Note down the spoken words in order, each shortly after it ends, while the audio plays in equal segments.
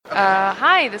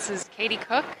Hi, this is Katie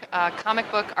Cook, comic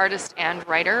book artist and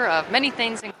writer of many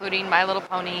things, including My Little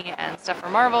Pony and stuff for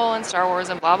Marvel and Star Wars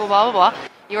and blah, blah, blah, blah, blah.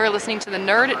 You are listening to the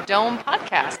Nerd Dome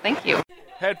podcast. Thank you.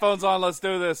 Headphones on, let's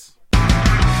do this.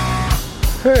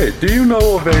 Hey, do you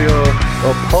know of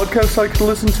a podcast I could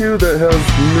listen to that has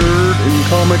nerd and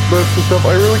comic books and stuff?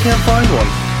 I really can't find one.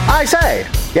 I say,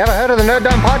 you ever heard of the Nerd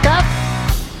Dome podcast?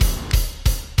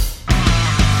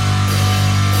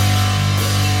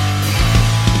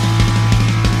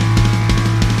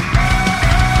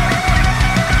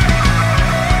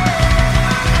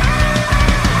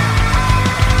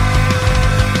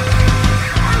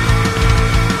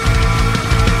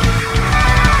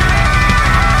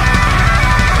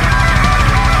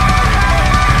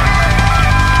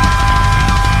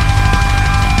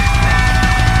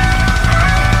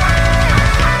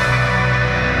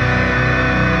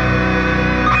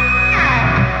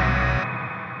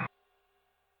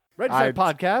 Red Side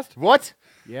Podcast. What?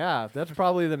 Yeah, that's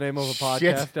probably the name of a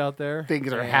podcast out there.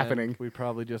 Things are happening. We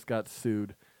probably just got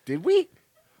sued. Did we?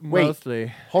 Wait.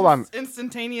 Mostly. Hold on.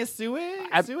 Instantaneous sewage?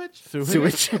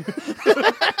 Sewage?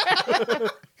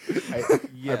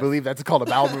 I believe that's called a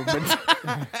bowel movement.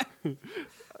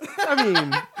 I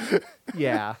mean,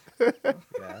 yeah.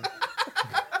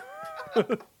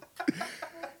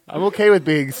 I'm okay with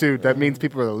being sued. That means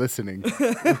people are listening.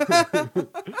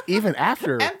 Even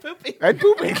after. And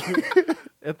pooping.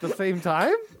 At the same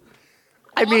time?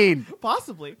 I mean.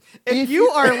 Possibly. If you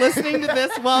are listening to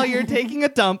this while you're taking a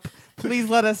dump, please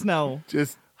let us know.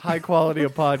 Just high quality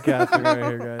of podcasting right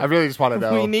here, guys. I really just want to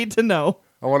know. We need to know.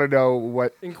 I want to know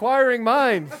what. Inquiring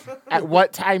minds. At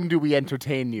what time do we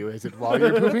entertain you? Is it while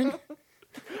you're pooping?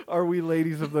 Are we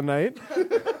ladies of the night?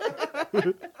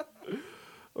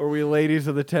 Or are we ladies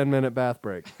of the 10-minute bath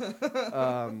break?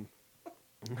 All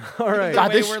right.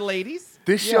 God, We're ladies?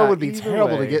 This show would be either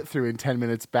terrible to way. get through in 10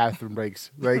 minutes bathroom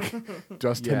breaks. Like,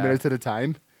 just 10 minutes at a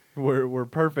time. We're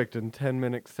perfect in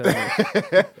 10-minute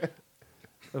segments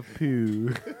of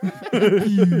poo.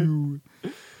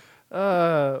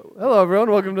 Hello, everyone.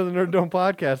 Welcome to the Nerd Dome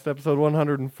Podcast, episode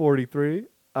 143.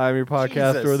 I'm your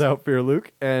podcaster Jesus. without fear,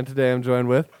 Luke, and today I'm joined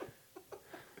with...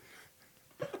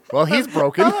 Well, he's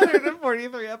broken.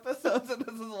 143 episodes, and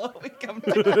this is what we come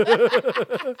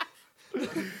to.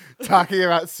 Talking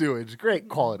about sewage. Great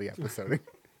quality episode.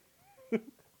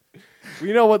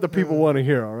 We know what the people want to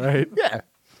hear, all right? Yeah.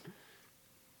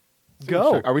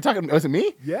 Go. Are we talking? Was it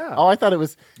me? Yeah. Oh, I thought it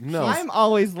was. No. I'm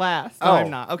always last. No, Oh. I'm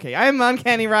not. Okay, I'm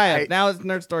Uncanny Riot. Now it's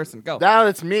Nerd Storson. Go. No,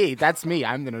 it's me. That's me.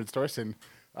 I'm the Nerd Storson.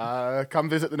 Come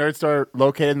visit the Nerd Store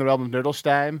located in the realm of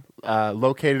Nerdlstein,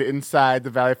 located inside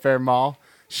the Valley Fair Mall.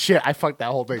 Shit, I fucked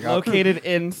that whole thing up. Located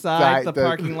inside the The-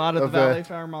 parking lot of the Valley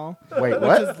Fair Mall. Wait, Which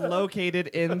what? is located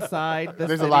inside the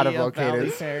There's a city lot of Valley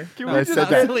located. Fair. Can No, we I just said not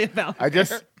that. really a Valley I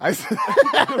just. Fair. I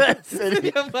said.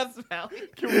 City of West Valley.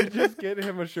 Can we just get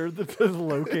him a shirt that says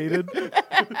located?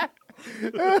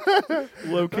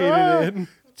 Located in.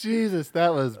 Jesus,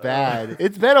 that was bad.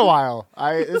 It's been a while.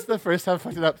 It's the first time I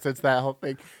fucked it up since that whole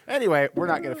thing. Anyway, we're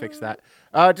not going to fix that.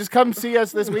 Just come see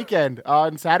us this weekend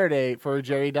on Saturday for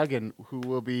Jerry Duggan, who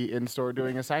will be in store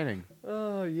doing a signing.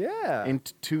 Oh, yeah.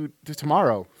 To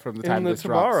tomorrow from the time In the this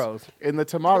drops. tomorrows. In the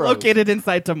tomorrows. Located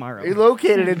inside tomorrow.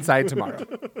 Located inside tomorrow.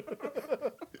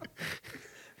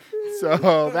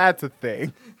 So that's a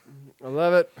thing. I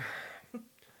love it.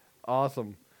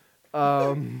 Awesome.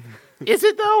 Is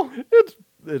it though?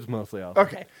 It's mostly awesome.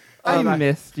 Okay. I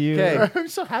missed you. Okay. I'm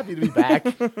so happy to be back.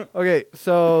 Okay,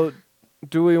 so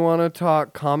do we want to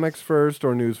talk comics first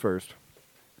or news first?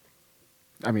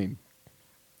 I mean,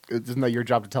 isn't that your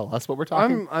job to tell us what we're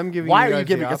talking? I'm giving Why you are you guys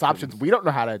giving the us options? We don't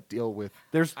know how to deal with.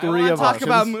 There's I three want of to talk us.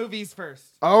 about movies first.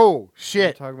 Oh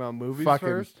shit! Talk about movies Fucking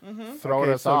first? throwing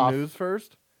Okay, us so off. news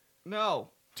first? No.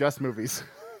 Just movies.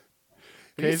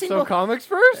 Have Okay, you seen so Bo- comics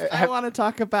first? I want to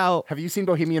talk about Have you seen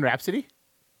Bohemian Rhapsody?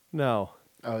 No.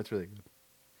 Oh, it's really good.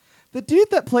 the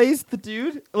dude that plays the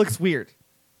dude. Looks weird.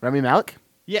 Rami Malek?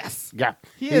 Yes. Yeah.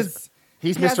 He's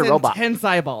He's he has Mr. Robot. intense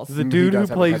eyeballs. The He dude who does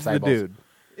have plays intense the eyeballs.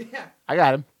 dude. Yeah. I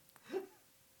got him.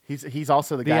 He's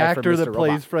also the The guy actor from Mr. that Robot.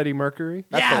 plays Freddie Mercury?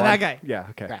 That's the Yeah, one. that guy. Yeah,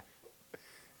 okay. Yeah.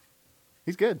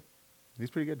 He's good. He's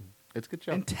pretty good. It's a good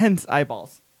show. Intense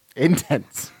eyeballs.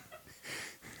 Intense.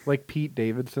 Like Pete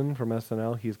Davidson from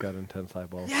SNL, he's got intense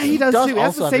eyeballs. Yeah, he does does too. He has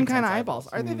also the have same kind intense of eyeballs.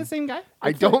 Are they the same guy?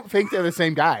 I don't think they're the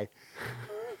same guy.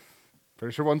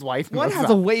 Pretty sure one's white. and One one's has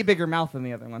not. a way bigger mouth than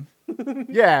the other one.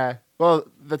 Yeah. Well,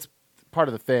 that's part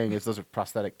of the thing. Is those are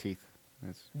prosthetic teeth.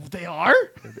 It's They are?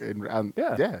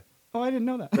 Yeah. Yeah. Oh, I didn't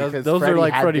know that. Because Those are Freddie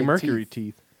like had Freddie big Mercury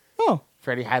teeth. teeth. Oh.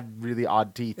 Freddie had really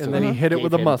odd teeth, And then he hit it gave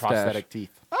with a him mustache. Prosthetic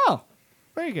teeth Oh.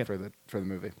 Very good. for the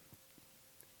movie.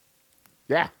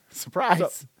 Yeah,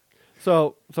 surprise.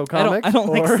 So comics. I don't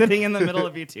like or- sitting in the middle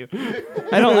of you two.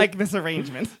 I don't like this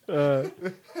arrangement. So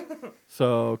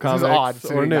This comics is odd, or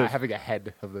sitting news. not having a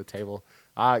head of the table.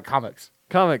 Comics.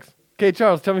 Comics. Okay,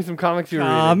 Charles, tell me some comics you're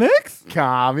reading. Comics?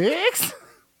 Comics?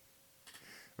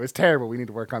 It was terrible. We need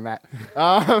to work on that.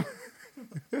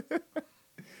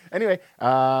 Anyway,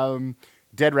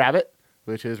 Dead Rabbit,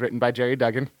 which is written by Jerry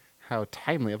Duggan. How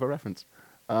timely of a reference.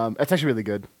 It's actually really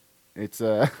good. It's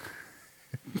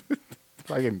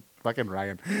fucking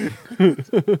Ryan.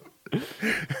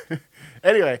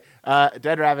 Anyway,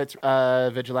 Dead Rabbit's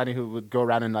vigilante who would go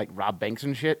around and like rob banks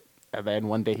and shit. And then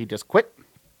one day he just quit.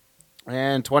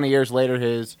 And 20 years later,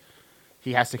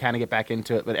 he has to kind of get back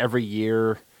into it. But every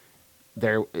year,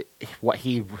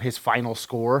 his final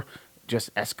score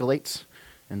just escalates.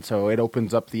 And so it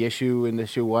opens up the issue in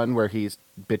issue 1 where he's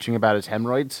bitching about his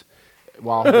hemorrhoids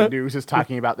while the news is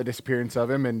talking about the disappearance of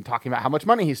him and talking about how much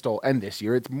money he stole. And this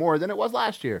year, it's more than it was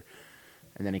last year.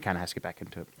 And then he kind of has to get back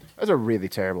into it. That's a really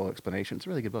terrible explanation. It's a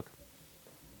really good book.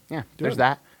 Yeah, there's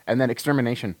that. And then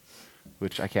Extermination,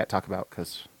 which I can't talk about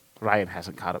because Ryan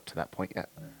hasn't caught up to that point yet.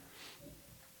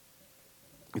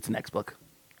 It's the next book.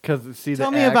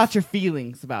 Tell me about your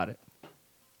feelings about it.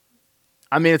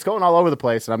 I mean, it's going all over the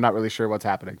place, and I'm not really sure what's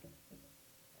happening.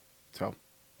 So,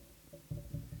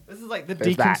 This is like the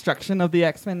There's that. deconstruction of the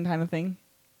X-Men kind of thing.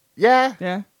 yeah.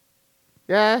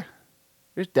 Yeah.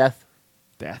 There's death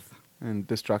Death. and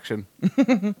destruction.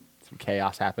 Some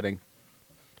chaos happening.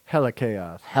 Hella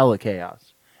chaos. Hella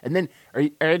chaos. And then, are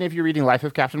any of you reading Life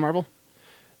of Captain Marvel?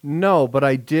 No, but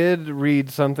I did read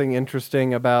something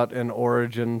interesting about an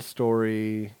origin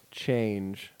story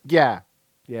change. Yeah.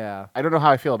 Yeah, I don't know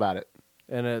how I feel about it.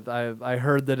 and I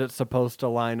heard that it's supposed to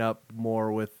line up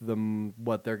more with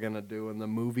what they're gonna do in the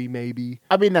movie, maybe.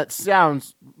 I mean, that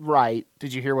sounds right.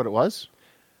 Did you hear what it was?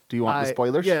 Do you want the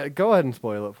spoilers? Yeah, go ahead and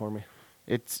spoil it for me.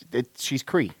 She's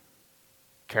Kree.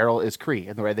 Carol is Kree,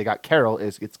 and the way they got Carol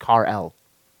is it's Kar-El.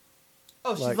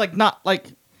 Oh, she's Like- like not like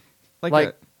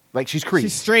Like she's Kree.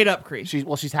 she's straight up Kree.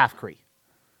 She's half Kree.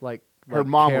 Like Her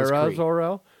mom was Kara Kree.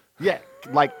 Zor-El? Yeah,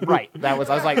 like right. I was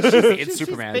like, it's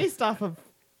Superman. She's based off of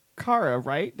Kara,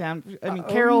 right?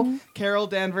 Carol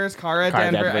Danvers, Kara Kara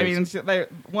Danvers. I Danvers.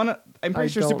 mean, I'm pretty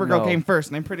sure don't Supergirl know. came first,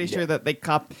 and I'm pretty sure that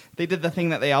they did the thing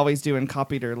that they always do and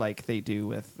copied her, like they do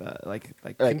with like.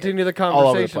 Continue the all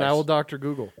over the conversation. I place. will Dr.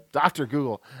 Google. Dr.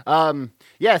 Google.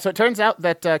 Yeah, so it turns out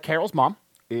that Carol's mom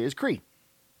is Kree.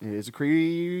 Is a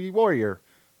Kree warrior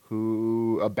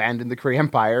who abandoned the Kree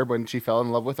Empire when she fell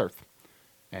in love with Earth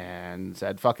and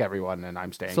said, fuck everyone, and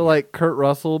I'm staying. So like Kurt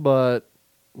Russell, but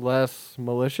less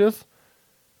malicious.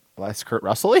 Less Kurt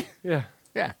Russell-y? Yeah.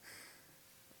 Yeah.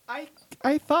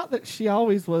 I thought that she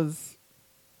always was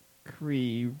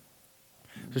Kree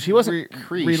So she wasn't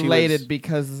Kree. related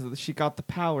because she got the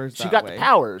powers. She that got way. the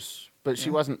powers, but she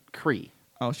wasn't Kree.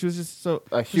 Oh, she was just so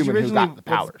A she human who originally got the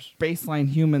was powers. Baseline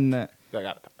human that They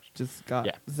got the powers. just got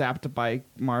Yeah. zapped by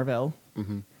Marvel.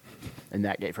 And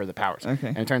that gave her the powers. Okay.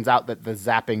 And it turns out that the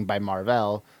zapping by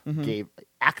Marvel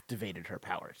activated her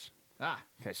powers. Ah.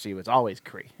 Because she was always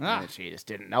Kree. Ah. And she just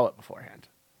didn't know it beforehand.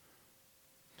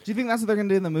 Do you think that's what they're going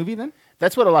to do in the movie then?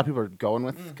 That's what a lot of people are going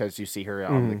with, because you see her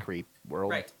on the Kree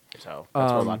world. Right. So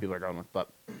that's what a lot of people are going with. But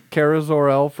Kara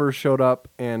Zor-El first showed up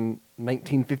in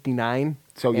 1959.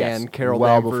 So, yes, and Carol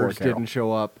well before Danvers Carol. didn't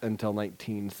show up until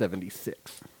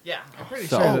 1976. Yeah, I'm pretty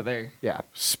So- sure that they're. yeah.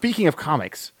 Speaking of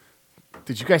comics,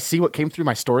 did you guys see what came through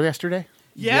my store yesterday?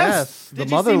 Yes, the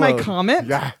Did you see my Motherlode. comment?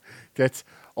 Yeah. That's,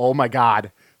 oh my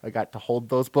God. I got to hold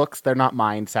those books. They're not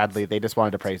mine, sadly. They just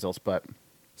wanted appraisals, but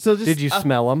So just, Did you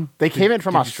smell them? they came in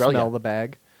from Did Australia. You smell the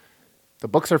bag? The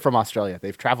books are from Australia.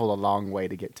 They've traveled a long way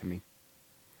to get to me.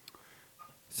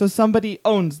 So somebody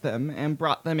owns them and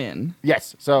brought them in.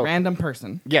 Yes. So Random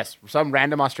person. yes, some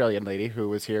random Australian lady who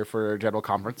was here for a general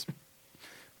conference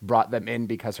brought them in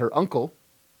because her uncle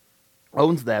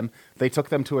owns them. They took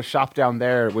them to a shop down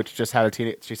there, which just had a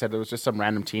teenage. She said there was just some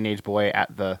random teenage boy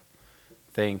at the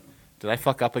thing. Did I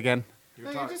fuck up again?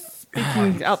 No, you're just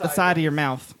speaking out the side of your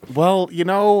mouth. Well, you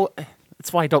know,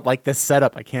 that's why I don't like this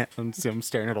setup. I can't. I'm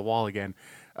staring at a wall again.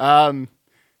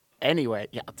 Anyway,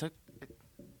 yeah.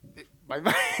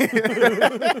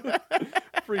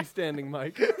 Freestanding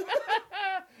mic.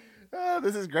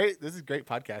 This is great. This is great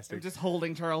podcasting. You're just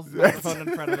holding Charles' microphone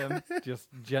in front of him. Just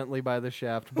gently by the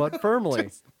shaft, but firmly,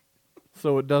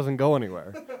 so it doesn't go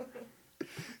anywhere.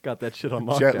 Got that shit on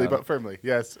lockdown. Gently but firmly,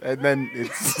 yes. And then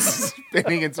it's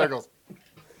spinning in circles.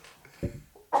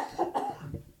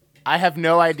 I have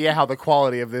no idea how the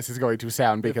quality of this is going to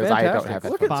sound because I don't Fantastic. have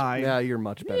Look headphones. Fine. Yeah, you're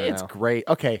much better It's now. great.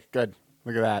 Okay, good.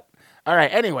 Look at that. All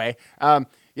right. Anyway,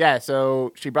 Yeah,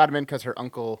 so she brought them in because her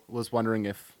uncle was wondering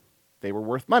if they were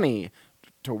worth money,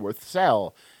 to worth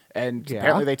sale. And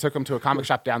apparently they took them to a comic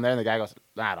shop down there, and the guy goes,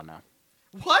 I don't know.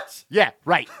 What? Yeah,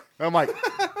 right. And I'm like,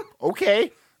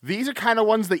 okay, these are kind of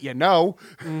ones that you know.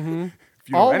 Mm-hmm. If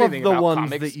you know All of anything the about ones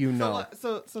comics. that you know.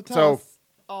 So tell us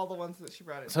all the ones that she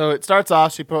brought in. So it starts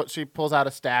off, she pulls out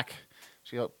a stack.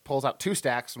 She pulls out 2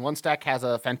 stacks, and one stack has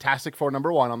a Fantastic Four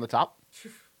 #1 on the top.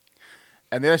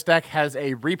 And the other stack has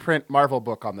a reprint Marvel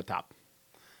book on the top.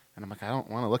 And I'm like, I don't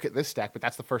want to look at this stack, but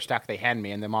that's the first stack they hand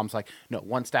me. And then Mom's like, no,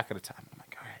 1 stack at a time. I'm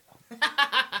like, all right.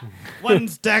 One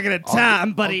stack at a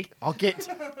time, buddy. I'll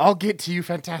get to you,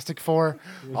 Fantastic Four.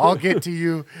 I'll get to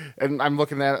you. And I'm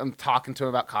looking at it, I'm talking to them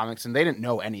about comics, and they didn't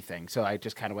know anything. So I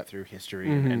just kind of went through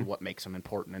history and what makes them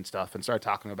important and stuff, and started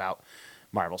talking about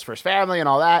Marvel's First Family and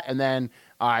all that. And then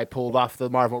I pulled off the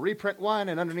Marvel reprint one,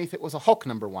 and underneath it was a Hulk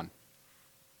 #1.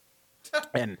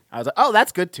 And I was like, oh,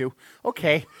 that's good too.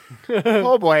 Okay.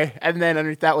 Oh boy. And then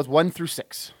underneath that was 1 through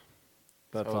 6.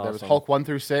 That's So awesome. there was Hulk 1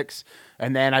 through 6.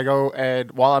 And then I go,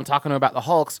 and while I'm talking to him about the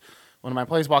Hulks, one of my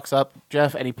employees walks up,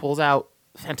 Jeff, and he pulls out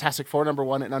Fantastic Four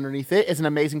 #1, and underneath it is an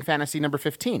Amazing Fantasy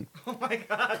 #15. Oh my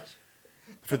gosh.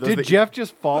 For those Did that- Jeff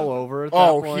just fall over at that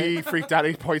Oh, point? he freaked out.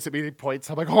 He points at me. He points.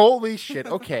 I'm like, holy shit.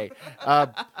 Okay.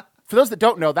 For those that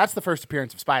don't know, that's the first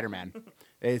appearance of Spider-Man.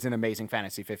 Is an Amazing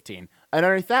Fantasy 15. And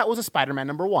underneath that was a Spider-Man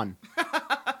 #1,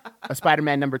 a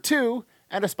Spider-Man #2,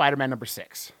 and a Spider-Man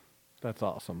 #6. That's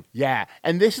awesome. Yeah.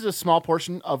 And this is a small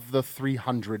portion of the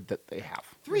 300 that they have.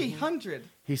 300.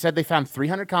 He said they found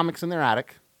 300 comics in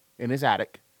his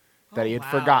attic, that he had wow.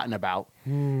 forgotten about.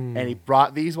 And he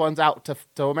brought these ones out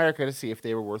to America to see if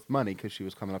they were worth money, because she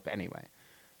was coming up anyway.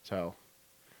 So,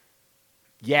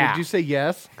 yeah. Did you say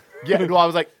yes? Yeah, well, I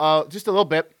was like, just a little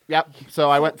bit. Yep. So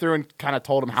I went through and kind of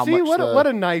told him how See, much. what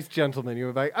a nice gentleman. You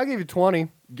were like, I'll give you 20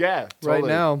 yeah, right totally.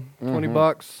 now.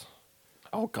 $20.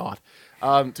 Oh God.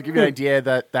 To give you an idea,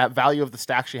 that value of the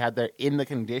stack she had there in the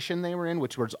condition they were in,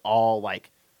 which was all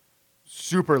like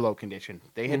super low condition.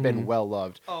 They had been well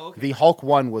loved. Oh, okay. The Hulk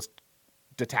one was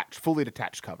detached, fully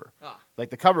detached cover. Ah.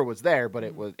 Like the cover was there, but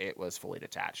it was fully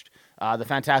detached. The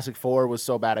Fantastic Four was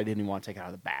so bad I didn't even want to take it out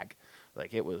of the bag.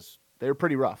 Like they were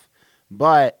pretty rough.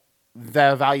 But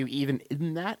the value even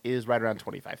in that is right around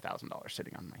 $25,000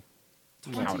 sitting on my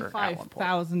counter at one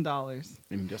point. $25,000.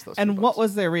 In just those And few what bucks.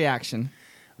 was their reaction?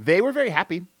 They were very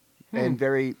happy and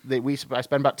I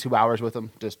spent about 2 hours with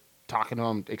them, just talking to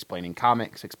them, explaining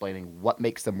comics, explaining what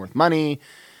makes them worth money,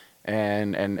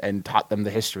 and taught them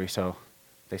the history. So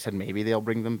they said maybe they'll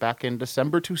bring them back in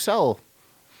December to sell,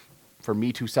 for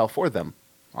me to sell for them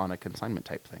on a consignment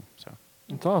type thing. So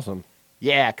That's awesome.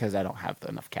 yeah, because I don't have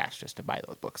enough cash just to buy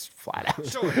those books flat out.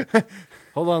 Sure.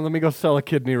 Hold on, let me go sell a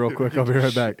kidney real quick. I'll be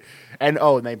right back. And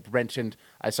they mentioned,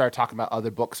 I started talking about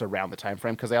other books around the time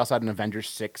frame, because they also had an Avengers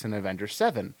 6 and Avengers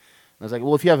 7. And I was like,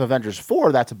 well, if you have Avengers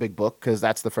 4, that's a big book, because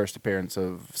that's the first appearance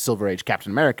of Silver Age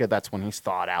Captain America. That's when he's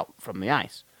thawed out from the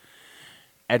ice.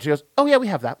 And she goes, oh, yeah, we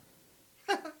have that.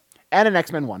 And an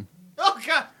X-Men 1. Oh,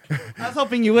 God. I was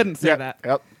hoping you wouldn't say that.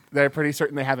 Yep. They're pretty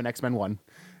certain they have an X-Men 1.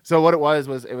 So what it was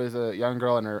it was a young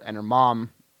girl and her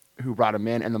mom who brought him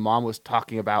in, and the mom was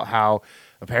talking about how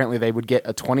apparently they would get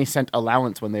a 20-cent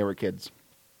allowance when they were kids.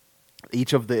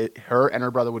 Each of her and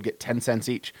her brother would get 10 cents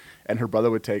each, and her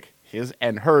brother would take his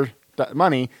and her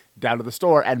money down to the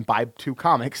store and buy 2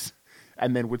 comics,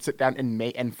 and then would sit down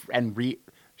and read.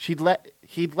 He'd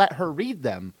let her read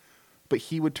them, but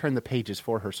he would turn the pages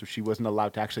for her, so she wasn't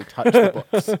allowed to actually touch the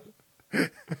books.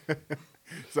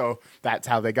 So that's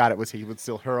how they got it, was he would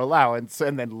steal her allowance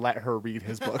and then let her read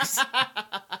his books.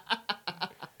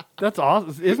 That's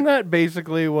awesome. Isn't that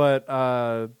basically what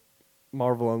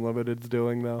Marvel Unlimited's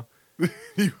doing, though?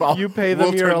 You pay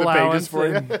them we'll your turn the pages allowance. for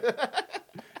you. and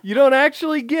you don't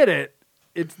actually get it.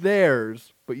 It's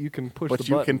theirs, but you can push But the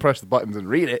you button. can push the buttons and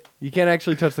read it. You can't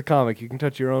actually touch the comic. You can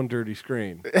touch your own dirty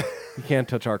screen. You can't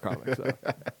touch our comics, though.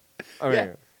 I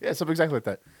mean, Yeah, something exactly like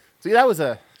that. So yeah, that was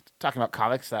talking about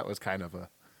comics. That was kind of a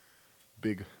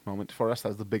big moment for us. That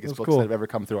was the biggest That's books cool. that have ever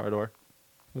come through our door.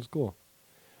 That's cool.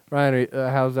 Ryan,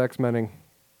 how's X-Mening?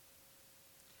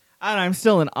 I don't know. I'm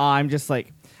still in awe. I'm just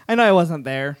like, I know I wasn't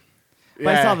there, but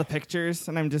I Yeah. saw the pictures,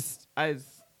 and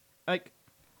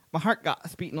my heart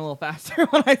got beating a little faster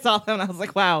when I saw them. And I was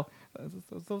like, wow,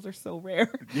 those are so rare.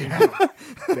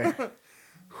 Yeah,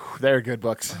 they're good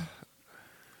books.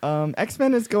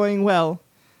 X-Men is going well.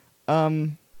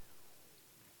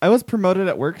 I was promoted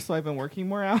at work, so I've been working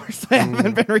more hours. So I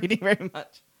haven't been reading very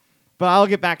much, but I'll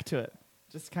get back to it.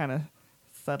 Just kind of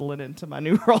settle it into my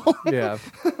new role. Yeah.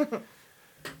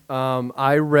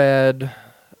 I read,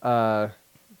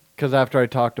 because after I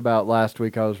talked about last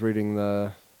week, I was reading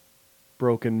the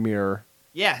Broken Mirror.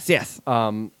 Yes, yes.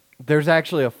 There's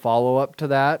actually a follow-up to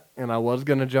that, and I was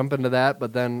going to jump into that,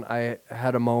 but then I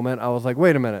had a moment. I was like,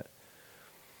 wait a minute.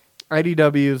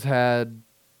 IDW's had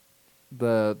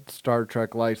the Star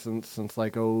Trek license since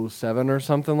like '07 or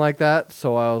something like that,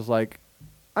 so I was like,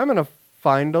 I'm going to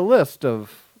find a list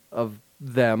of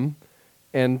them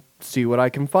and see what I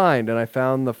can find. And I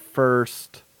found the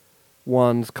first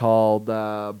one's called,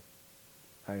 I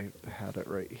had it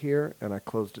right here, and I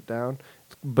closed it down.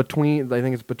 The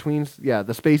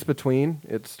Space Between.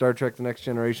 It's Star Trek The Next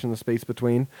Generation, The Space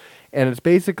Between. And it's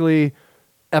basically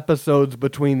episodes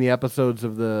between the episodes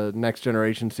of the Next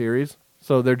Generation series.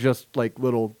 So they're just like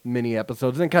little mini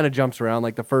episodes, and it kind of jumps around.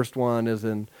 Like the first one is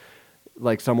in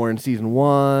like somewhere in season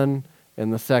 1,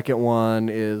 and the second one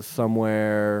is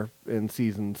somewhere in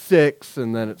season 6,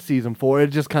 and then it's season 4. It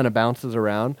just kind of bounces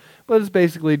around, but it's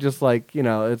basically just like,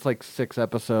 it's like 6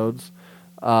 episodes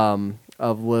of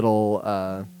little,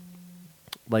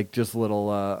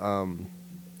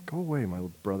 go away, my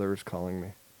brother is calling me.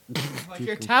 Like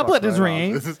your tablet is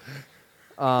ringing.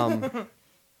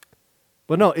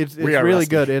 But no, it's really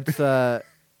good. It's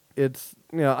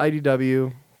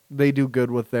IDW. They do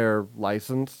good with their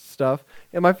licensed stuff.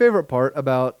 And my favorite part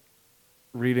about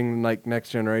reading like Next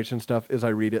Generation stuff is I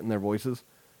read it in their voices.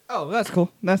 Oh, that's cool.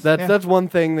 That's one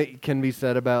thing that can be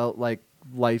said about like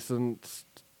licensed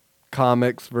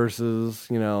comics versus,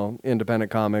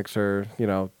 independent comics or,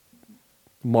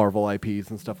 Marvel IPs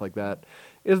and stuff like that.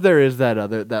 Is there is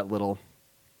that little,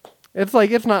 it's like,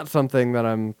 it's not something that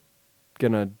I'm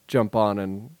going to jump on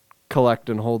and collect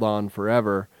and hold on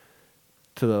forever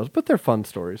to those, but they're fun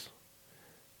stories.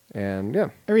 And yeah.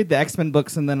 I read the X-Men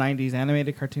books in the 90s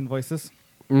animated cartoon voices.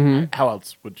 Mm-hmm. How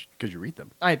else could you read them?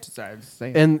 I decided to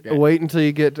say and wait until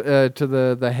you get to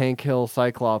the Hank Hill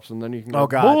Cyclops, and then you can go, oh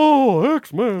god, oh,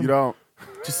 X-Men. You don't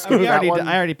just I skip that one.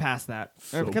 already passed that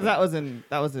So because bad.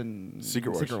 that was in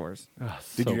Secret Wars.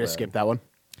 Did Did you just skip that one?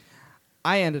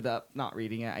 I ended up not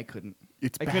reading it. I couldn't.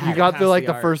 It's I bad. couldn't You get got past through like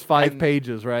the art. first 5 I-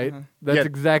 pages, right? Uh-huh. That's Yeah.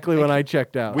 exactly when I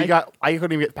checked out. I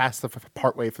couldn't even get past the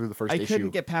part way through the first I issue. couldn't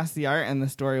get past the art, and the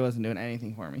story wasn't doing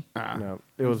anything for me. No,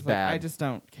 it was It's like, bad. I just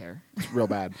don't care. It's real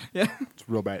bad. Yeah. It's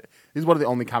real bad. This is one of the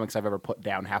only comics I've ever put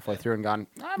down halfway through and gone,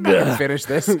 I'm not gonna finish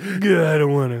this. Good, I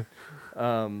don't want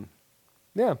to.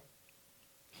 Yeah.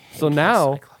 So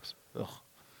now Cyclops. Ugh.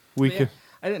 we Yeah, can.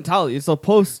 I didn't tell you. So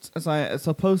post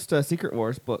Secret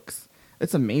Wars books.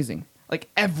 It's amazing. Like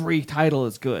every title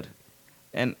is good,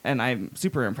 and I'm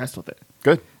super impressed with it.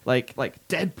 Good. Like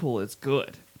Deadpool is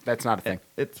good. That's not a thing.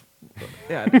 It's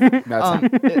yeah. It is. No,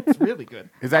 it's not. It's really good.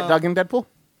 Is that Doug in Deadpool?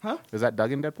 Huh? Is that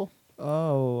Doug in Deadpool?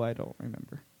 Oh, I don't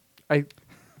remember. I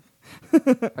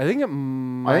think it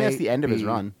might I think that's the end of his be.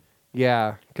 run.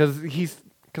 Yeah, because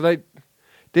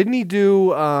didn't he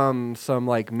do some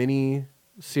like mini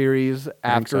series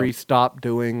after so. he stopped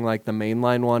doing like the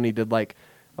mainline one? He did like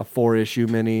a 4-issue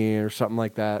mini or something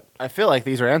like that. I feel like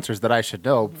these are answers that I should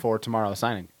know for tomorrow's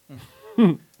signing.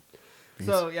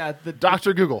 So yeah,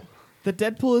 Dr. Google. the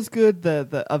Deadpool is good.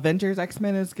 The Avengers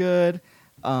X-Men is good.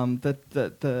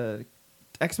 The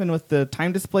X-Men with the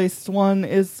time displaced one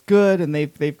is good, and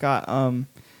they've got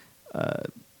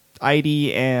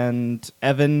Idie and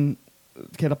Evan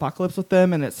Kid Apocalypse with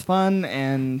them, and it's fun.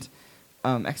 And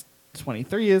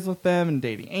X-23 is with them, and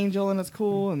Dating Angel, and it's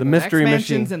cool. And The Mystery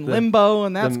X-Mansion's Machine, in the- Limbo,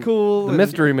 and that's cool. The and-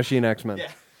 Mystery Machine X-Men.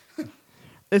 Yeah.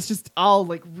 It's just all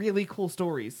like really cool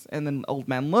stories, and then Old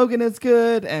Man Logan is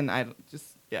good, and I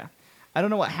don't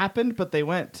know what happened, but they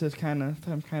went to they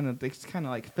just kind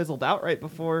of like fizzled out right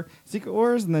before Secret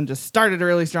Wars, and then just started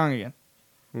really strong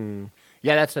again.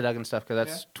 Yeah, that's the Duggan stuff, because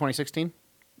that's Yeah. 2016.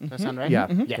 Does that sound right?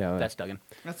 Yeah. Yeah, that's Duggan.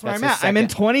 That's where That's I'm his at. I'm in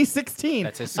second- 2016.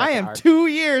 That's his I second am arc. 2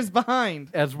 years behind.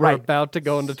 As we're Right. about to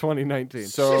go into 2019.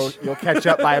 So you'll catch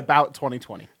up by about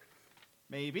 2020.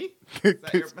 Maybe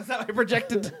is that my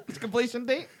projected completion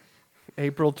date?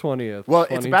 April 20th. Well,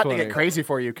 it's about to 2020. get crazy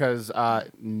for you, because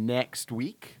next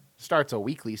week starts a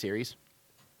weekly series.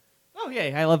 Oh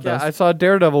yay! I love Yeah, those. I saw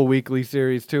Daredevil weekly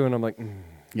series too, and I'm like,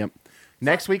 Yep.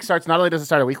 Next week starts, not only does it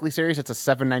start a weekly series, it's a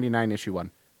 $7.99 issue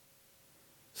one.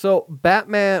 So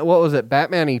Batman, what was it?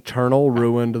 Batman Eternal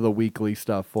ruined the weekly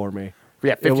stuff for me.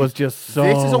 Yeah, 50 It was just so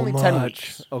This is only 10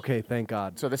 much. weeks. Okay, thank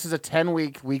God. So this is a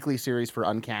 10-week weekly series for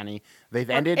Uncanny. They've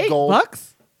ended $8 gold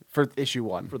for issue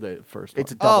one. For the first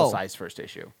It's a one. double-sized first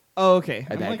issue. Oh, okay.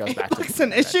 And I'm then like, it goes $8 back to bucks an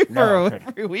the- issue No. for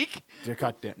every week.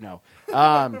 No.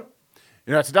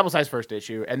 It's a double-sized first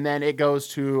issue, and then it goes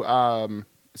to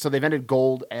so they've ended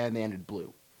gold and they ended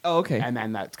blue. Oh, okay. And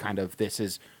then that's kind of, this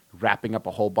is wrapping up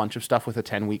a whole bunch of stuff with a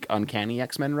 10-week Uncanny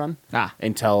X-Men run. Ah.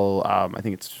 Until, I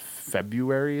think it's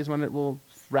February is when it will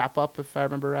wrap up, if I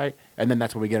remember right. And then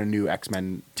that's when we get a new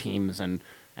X-Men teams and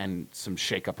some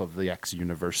shakeup of the X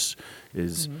universe.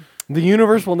 The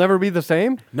universe will never be the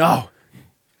same? No,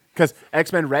 because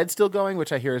X-Men Red's still going,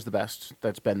 which I hear is the best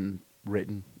that's been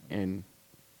written in.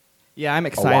 Yeah, I'm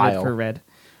excited while. for Red.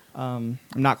 I'm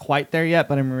not quite there yet,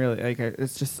 but I'm really like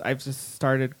I've just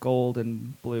started Gold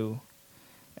and Blue,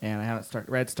 and I haven't started.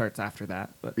 Red starts after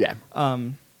that, but Yeah.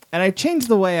 And I changed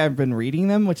the way I've been reading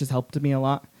them, which has helped me a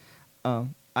lot.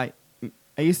 I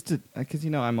used to, because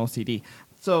I'm OCD,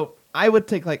 so I would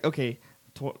take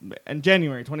in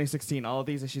January 2016, all of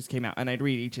these issues came out, and I'd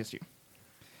read each issue,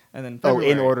 and then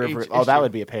in order. each That issue.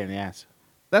 would be a pain in the ass.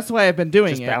 That's why I've been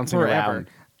doing Just it bouncing forever. around.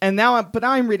 And now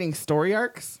I'm reading story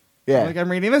arcs. Yeah. Like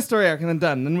I'm reading this story arc and then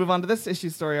done. Then move on to this issue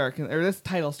story arc or this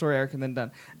title story arc and then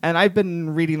done. And I've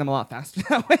been reading them a lot faster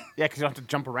that way. Yeah, because you don't have to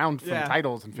jump around from Yeah.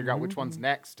 titles and figure out which one's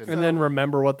next. And then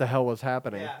remember what the hell was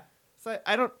happening. Yeah. So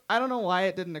I don't know why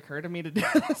it didn't occur to me to do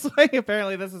it this way.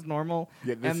 Apparently this is normal.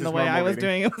 Yeah, this and is the way normal I was reading.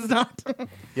 doing it was not.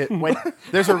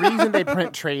 There's a reason they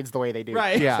print trades the way they do.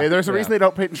 Right. Yeah. There's a Yeah. reason they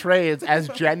don't print trades as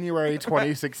January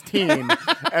 2016,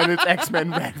 and it's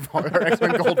X-Men Red or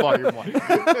X-Men Gold Volume 1.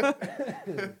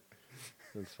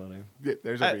 That's funny. Yeah,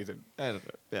 there's a reason. I don't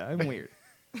know. Yeah, I'm weird.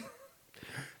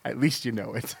 At least you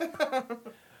know it.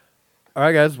 All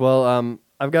right, guys. Well,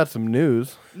 I've got some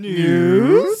news.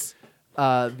 News?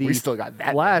 The We still got that.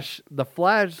 The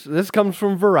Flash. This comes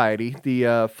from Variety.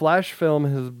 The Flash film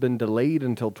has been delayed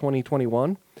until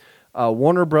 2021.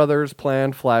 Warner Brothers'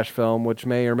 planned Flash film, which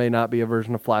may or may not be a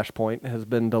version of Flashpoint, has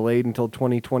been delayed until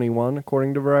 2021,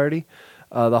 according to Variety.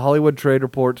 The Hollywood Trade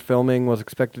reports filming was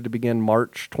expected to begin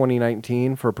March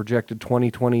 2019 for a projected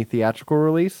 2020 theatrical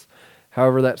release.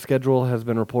 However, that schedule has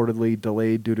been reportedly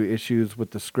delayed due to issues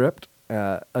with the script.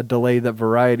 A delay that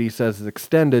Variety says is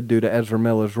extended due to Ezra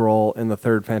Miller's role in the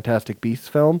third Fantastic Beasts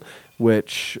film,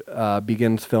 which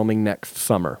begins filming next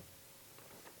summer.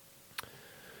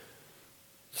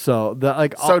 So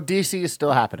DC is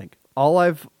still happening. all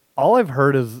I've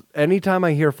heard is anytime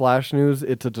I hear Flash news,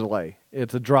 it's a delay.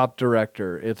 It's a drop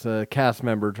director. It's a cast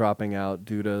member dropping out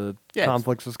due to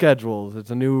conflicts of schedules. It's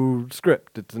a new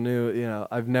script. It's a new,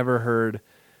 I've never heard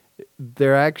they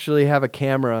actually have a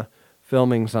camera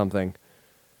filming something.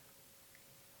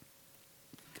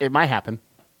 It might happen.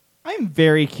 I'm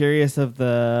very curious of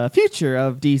the future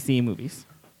of DC movies.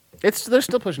 They're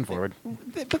still pushing forward.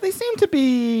 But they seem to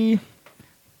be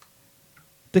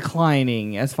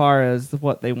declining as far as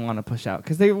what they want to push out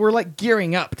because they were like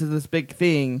gearing up to this big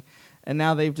thing, and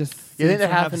now they've just You think seems to they're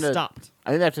have having to stopped.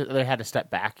 I think they had to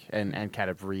step back and kind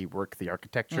of rework the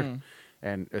architecture,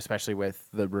 and especially with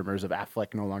the rumors of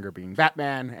Affleck no longer being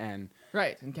Batman, and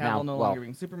Right, and Now- Cavill no well, longer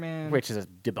being Superman. which is a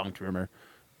debunked rumor.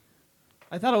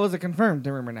 I thought it was a confirmed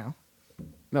rumor now.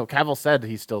 No, Cavill said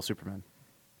he's still Superman.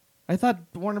 I thought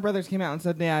Warner Brothers came out and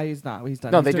said, "Yeah, he's not. He's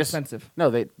done. No, he's they too just expensive." No,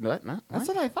 they what? No, That's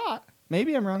what I thought.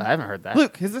 Maybe I'm wrong. I haven't heard that.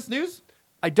 Luke, is this news?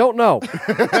 I don't know.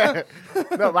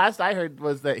 No, last I heard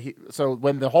was that so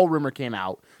when the whole rumor came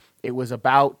out, it was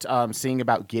about seeing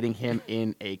about getting him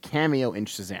in a cameo in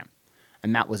Shazam.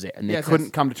 And that was it. And they Yes, couldn't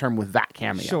yes. come to terms with that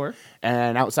cameo. Sure.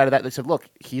 And outside of that, they said, look,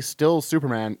 he's still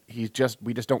Superman. We just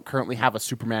don't currently have a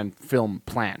Superman film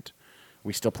planned.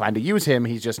 We still plan to use him.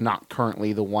 He's just not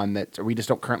currently the one we just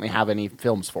don't currently have any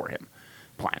films for him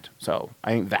planned. So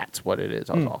I think that's what it is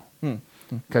all.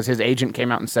 Because his agent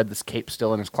came out and said this cape's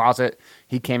still in his closet.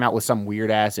 He came out with some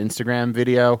weird-ass Instagram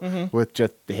video with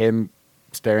just him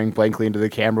staring blankly into the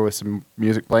camera with some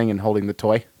music playing and holding the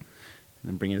toy. And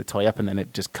then bringing the toy up, and then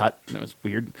it just cut, and it was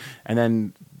weird. And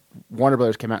then Warner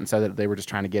Brothers came out and said that they were just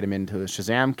trying to get him into the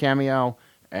Shazam cameo,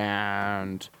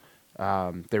 and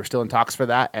they were still in talks for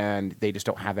that, and they just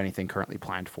don't have anything currently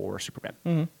planned for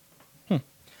Superman.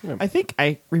 I think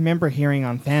I remember hearing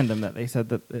on Fandom that they said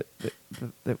that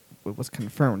it was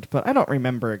confirmed, but I don't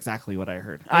remember exactly what I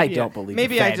heard. I Maybe don't believe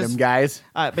maybe the I fandom, just guys.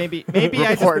 maybe I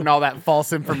just Reporting all that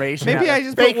false information. maybe I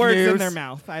just Fake put words news. in their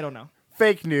mouth. I don't know.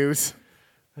 Fake news.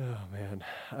 Oh man.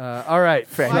 All right.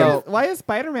 Why is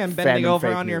Spider-Man bending Fandom over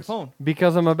fake on your news. phone?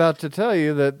 Because I'm about to tell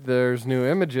you that there's new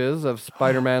images of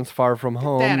Spider-Man's Far From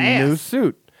Home that ass. new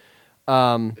suit.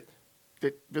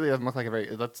 It really doesn't look like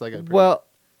it looks like a pretty Well,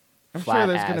 I'm flat sure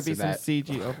there's going to ass be in some that.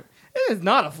 CG over. It is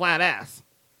not a flat ass.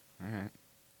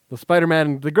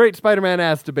 the great Spider-Man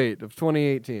ass debate of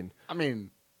 2018. I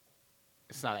mean,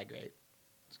 it's not that great.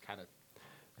 It's kind of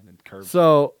and then curved.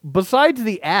 So, besides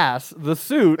the ass, the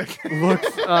suit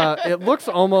looks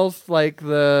almost like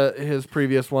his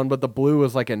previous one, but the blue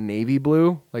is like a navy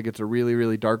blue, like it's a really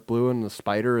really dark blue, and the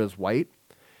spider is white.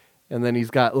 And then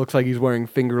looks like he's wearing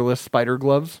fingerless spider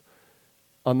gloves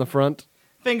on the front.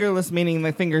 Fingerless meaning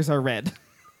the fingers are red.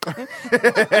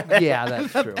 Yeah,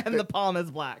 that's true. and the palm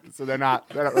is black. So they're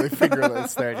not really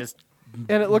fingerless. They're just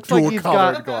And it looks like he's got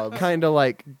dual-colored gloves. kind of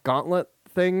like gauntlet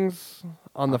things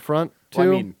on the front too. Well,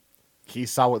 I mean, he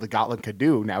saw what the gauntlet could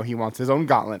do. Now he wants his own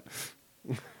gauntlet.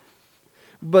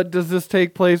 But does this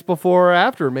take place before or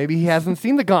after? Maybe he hasn't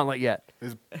seen the gauntlet yet.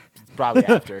 It's probably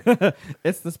after.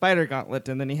 It's the spider gauntlet,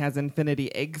 and then he has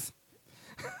infinity eggs.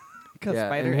 Because Yeah,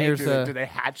 spider and eggs. here's Do they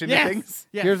hatch into Yes! things?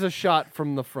 Yes. Here's a shot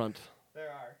from the front. There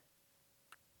are.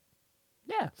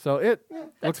 Yeah. So it looks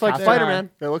That's like costume. Spider-Man.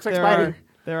 It looks like There Spider.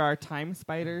 there are time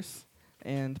spiders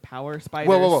and power spiders.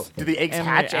 Whoa. Do the eggs and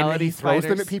hatch and then reality he throws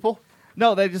them spiders. at people?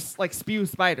 No, they just like spew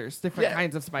spiders, different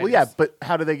kinds of spiders. Well, yeah, but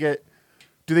how do they get...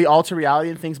 Do they alter reality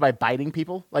and things by biting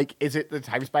people? Like, is it the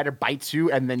time spider bites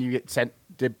you and then you get sent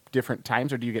different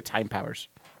times, or do you get time powers?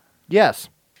 Yes.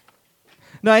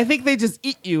 No, I think they just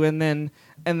eat you and then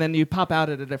you pop out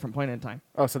at a different point in time.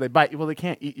 Oh, so they bite you. Well, they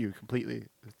can't eat you completely.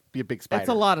 It'd be a big spider. It's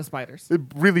a lot of spiders. A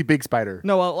really big spider.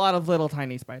 No, a lot of little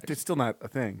tiny spiders. It's still not a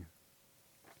thing.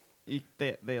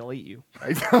 They'll eat you.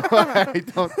 I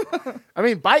don't. I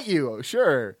mean, bite you,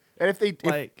 sure. And if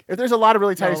there's a lot of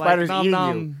really tiny spiders eating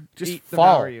you, just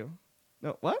fall. Devour you.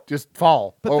 No, what? Just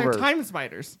fall But over. they're time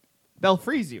spiders. They'll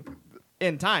freeze you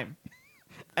in time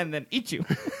and then eat you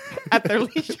at their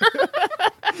leisure.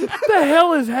 What the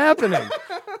hell is happening?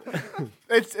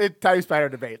 It's tiny spider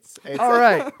debates. It's All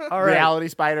right. reality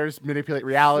spiders manipulate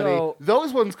reality. So-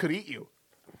 Those ones could eat you.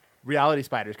 Reality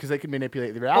spiders, because they can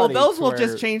manipulate the Well, reality. those will to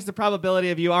just where- change the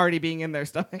probability of you already being in their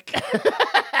stomach.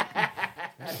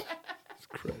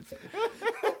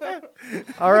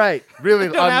 All right. Really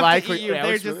They don't have to unlikely. eat you. Yeah,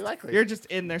 They're it's just really likely. you're just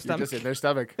in their You're stomach. just in their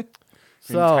stomach. In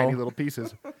So- tiny little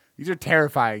pieces. These are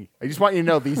terrifying. I just want you to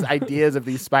know these ideas of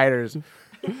these spiders.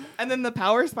 And then the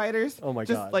power spiders Oh my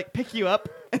just God. like pick you up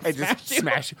and I just smash you.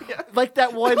 smash you. Yeah. Like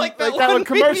that one, like that one video.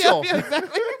 commercial. Yeah,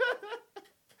 exactly.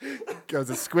 Goes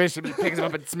a squish and he picks him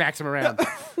up and smacks him around.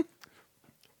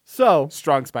 So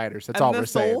Strong spiders. That's and all the we're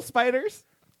soul saying. spiders,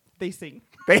 they sing.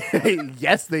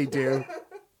 Yes, they do.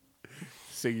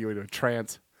 Sing you into a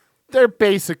trance. They're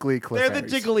basically cliff They're the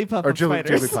fairies. Jigglypuff or of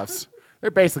spiders. Jigglypuffs.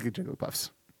 They're basically Jigglypuffs.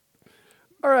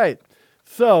 all right.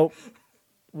 So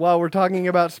while we're talking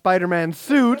about Spider-Man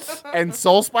suits And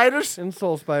soul spiders? and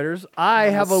soul spiders, I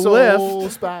have a Soul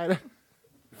list spider.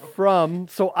 from.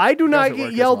 So I do not Doesn't get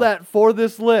work as yelled well. at for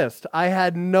this list. I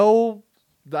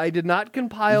did not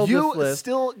compile You this list.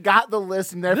 still got the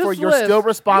list, and therefore This you're list- still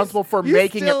responsible for You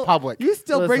making still- it public. You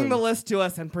still bring Listen. the list to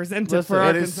us and present it Listen, for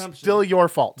our It is consumption. still your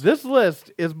fault. This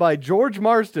list is by George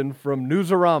Marston from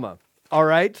Newsarama. All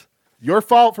right. Your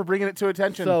fault for bringing it to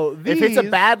attention. So if it's a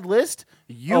these- bad list,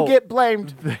 you Oh. get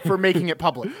blamed for making it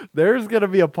public. There's going to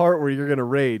be a part where you're going to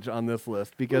rage on this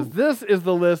list because this is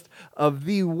the list of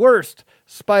the worst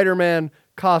Spider-Man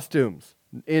costumes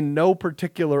in no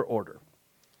particular order.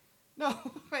 No,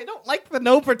 I don't like the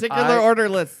no particular order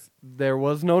list. There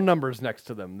was no numbers next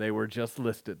to them. They were just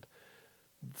listed.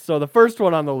 So the first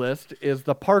one on the list is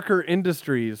the Parker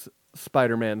Industries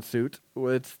Spider-Man suit.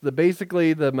 It's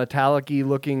basically the metallic-y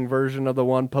looking version of the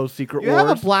one post-Secret You Wars.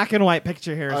 have a black and white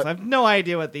picture here, so I have no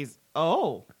idea what these.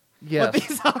 Oh, Yes. what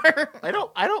these are.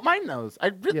 I don't mind those. Yeah.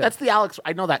 That's the Alex.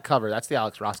 I know that cover. That's the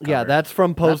Alex Ross cover. Yeah, that's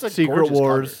from That's a post-Secret gorgeous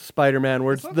Wars cover. Spider-Man,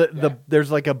 where it's there's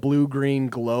like a blue-green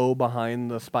glow behind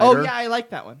the spider. Oh yeah, I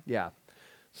like that one. Yeah.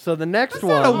 So the next That's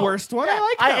one. not a worst one. I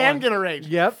like that I am one. gonna rage.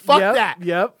 Yep. Fuck yep, that.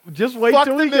 Yep. Just wait Fuck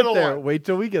till the we get middle there. one. Wait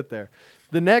till we get there.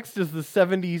 The next is the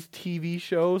 70s TV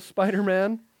show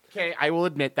Spider-Man, Okay, I will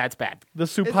admit that's bad. the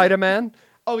Supaidaman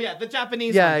Oh yeah, the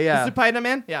Japanese Yeah, one. yeah. The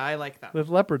Spider-Man. Yeah, I like that. with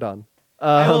Leopardon.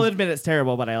 I will admit it's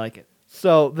terrible, but I like it.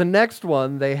 So the next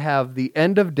one, they have the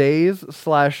End of Days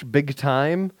 / Big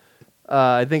Time.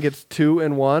 I think it's 2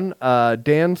 in 1.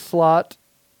 Dan Slott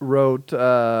wrote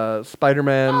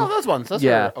Spider-Man. Oh, those ones. Those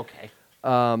Yeah. are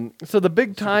okay. So the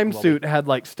Big Time glowy. suit had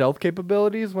like stealth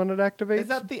capabilities when it activates. Is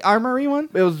that the armory one?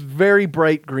 It was very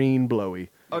bright green,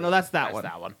 blowy. Oh no, that's that That's one.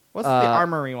 that one. What's the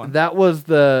armory one? That was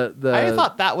the. I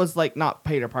thought that was like not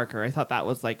Peter Parker. I thought that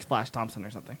was like Flash Thompson or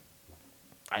something.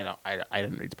 I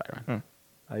didn't read Spider-Man.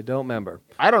 I don't remember.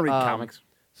 I don't read comics.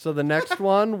 So the next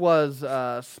one was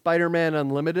Spider-Man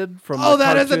Unlimited from. Oh, the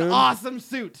that is an cartoon. awesome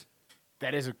suit.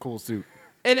 That is a cool suit.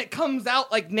 And it comes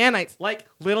out like nanites, like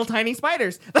little tiny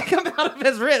spiders that come out of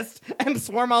his wrist and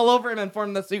swarm all over him and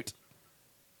form the suit.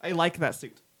 I like that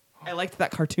suit. I liked that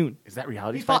cartoon. Is that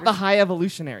reality He fought spiders? the High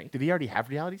Evolutionary. Did he already have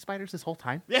reality spiders this whole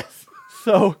time? Yes.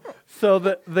 So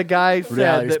the guy said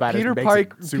Reality that spiders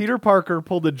makes it soup. Peter Parker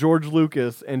pulled a George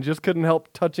Lucas and just couldn't help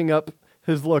touching up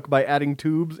his look by adding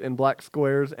tubes and black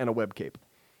squares and a web cape.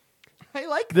 I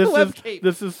like This the web is cape.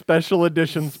 this is special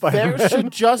edition Spider-Man. There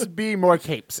should just be more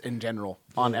capes in general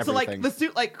on everything. So like the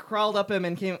suit like crawled up him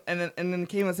and came and then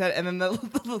came on his head and then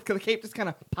the cape just kind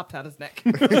of popped out his neck.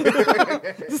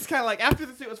 Just kind of like after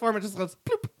the suit was formed, it just goes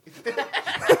bloop.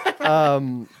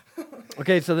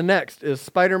 Okay, so the next is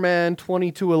Spider-Man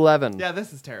 2211. Yeah,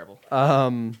 this is terrible.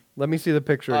 Let me see the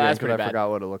picture Oh, again that's because pretty I bad. forgot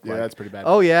what it looked Yeah, like. that's pretty bad.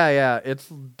 Oh yeah. It's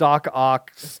Doc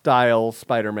Ock style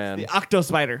Spider-Man. The Octo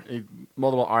Spider.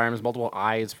 Multiple arms, multiple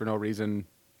eyes for no reason.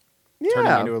 Turning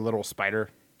Yeah, into a little spider.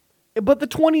 but the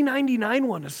 2099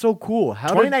 one is so cool. How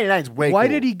 2099 is way Why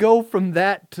cool. did he go from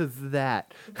that to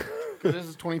that? This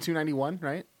is 2291,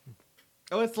 right?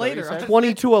 Oh, it's what you later. said?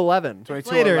 2211. It's later in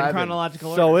 2211.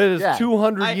 chronological order. So it is Yeah.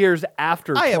 200 years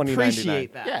after I 2099.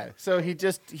 appreciate that. Yeah. So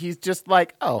he's just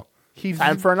like, oh, He's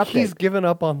time for an update. He's given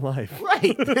up on life.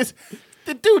 right.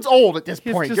 The dude's old at this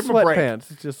It's point. just Give him a break.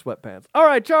 sweatpants. It's just sweatpants. All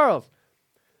right, Charles.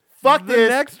 Fuck The this.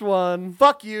 next one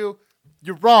Fuck you.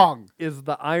 You're wrong. is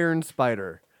the Iron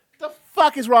Spider. The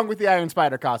fuck is wrong with the Iron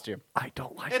Spider costume? I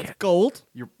don't like It's it. gold.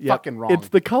 You're Yep. fucking wrong. It's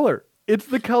the color. It's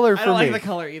the color for I don't me. like the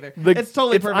color either. The- it's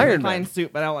totally it's perfectly Iron fine Man.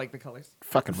 suit, but I don't like the colors.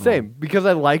 fucking wrong. Same, because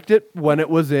I liked it when it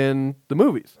was in the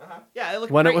movies. Yeah, it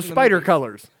looked When it great was in the spider movies.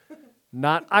 colors,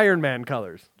 not Iron Man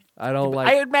colors. I don't like.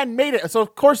 Iron Man made it, so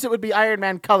of course it would be Iron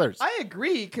Man colors. I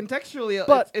agree. Contextually,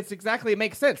 But- it's exactly, it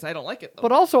makes sense. I don't like it, though.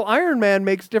 But also, Iron Man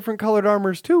makes different colored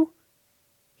armors too.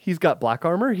 He's got black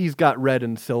armor. He's got red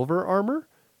and silver armor.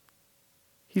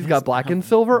 He's got black and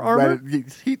silver armor.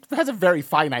 He has a very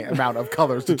finite amount of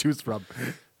colors to choose from.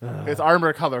 His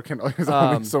armor color is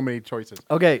only so many choices.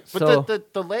 Okay, But so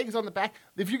the legs on the back,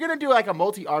 if you're gonna do like a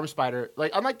multi-arm spider,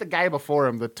 like unlike the guy before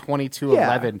him, the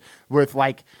 2211 with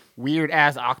like weird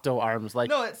ass octo arms, like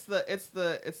no, it's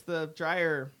the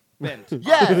dryer bent.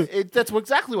 yeah, that's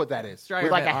exactly what that is. Dryer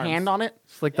With like a bent arms. hand on it.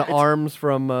 it's like the arms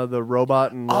from the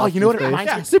robot and Oh, you know what it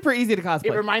reminds Yeah, me? super easy to cosplay.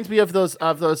 It reminds me of those.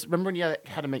 Remember when you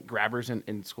had to make grabbers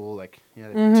in school, like you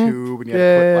had a tube and you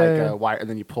had to put like a wire, and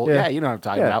then you pull. Yeah. Yeah, you know what I'm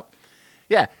talking Yeah. about.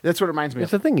 Yeah, that's what it reminds me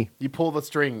It's a of. thingy. You pull the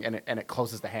string and it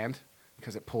closes the hand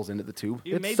because it pulls into the tube.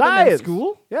 You It's made them in science.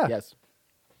 school? Yeah. Yes,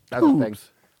 that's the thing.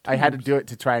 Tubes. I had to do it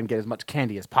to try and get as much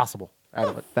candy as possible out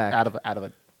of it. Fact. Out of a thing. Out of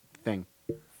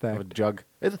a Fact. jug.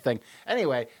 It's a thing.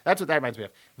 Anyway, that's what that reminds me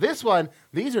of. This one,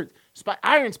 these are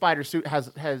Iron Spider suit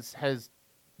has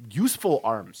useful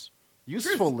arms,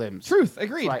 useful limbs. Truth, It's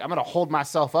agreed. like I'm gonna hold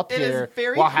myself up It is here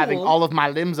very while having cool. all of my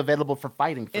limbs available for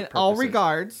fighting. in all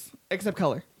regards, except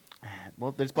color.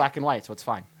 Well, there's black and white, so it's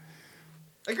fine.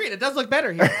 Agreed. It does look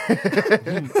better here.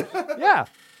 Yeah.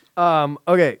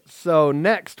 Okay, so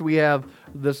next we have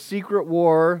the Secret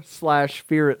War /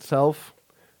 Fear Itself.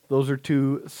 Those are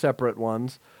two separate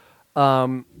ones.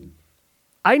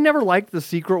 I never liked the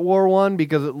Secret War one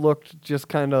because it looked just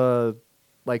kind of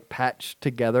like patched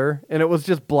together, and it was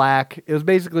just black. It was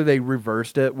basically they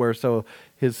reversed it where so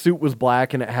his suit was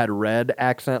black and it had red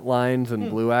accent lines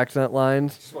and blue accent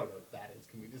lines. Just want to know what that is.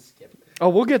 Can we just skip? Oh,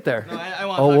 we'll get there. No, I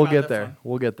want to Oh, talk we'll about get this there. one.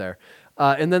 We'll get there.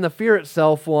 And then the Fear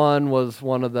Itself one was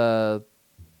one of the.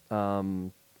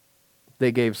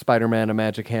 They gave Spider-Man a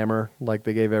magic hammer, like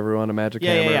they gave everyone a magic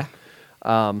hammer.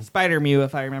 Yeah. Spider Mew,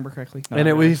 if I remember correctly. No, And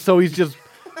it no. was so he's just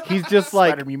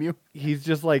like Spider Mew Mew. he's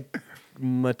just like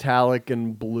metallic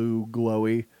and blue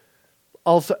glowy.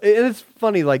 Also, and it's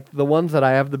funny, like the ones that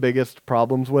I have the biggest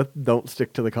problems with don't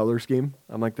stick to the color scheme.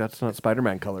 I'm like, that's not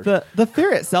Spider-Man colors. The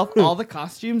Fear itself, all the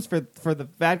costumes for the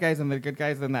bad guys and the good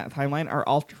guys in that timeline are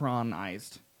all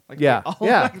Tronized. Like Yeah, they all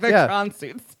yeah, look like they're yeah. Tron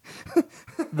suits.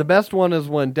 The best one is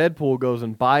when Deadpool goes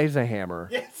and buys a hammer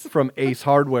from Ace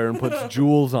Hardware and puts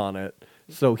jewels on it,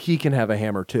 so he can have a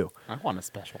hammer too. I want a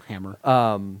special hammer.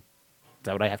 Is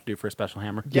that what I have to do for a special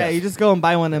hammer? Yeah, Yes. you just go and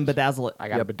buy one and bedazzle it. I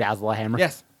got to bedazzle a hammer.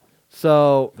 Yes.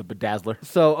 So The bedazzler.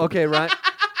 okay, Ryan.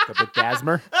 The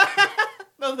bedazzler.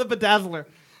 No, the bedazzler.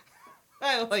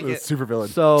 I like The it. super villain.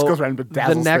 So Just goes around and the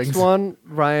bedazzles next things. one,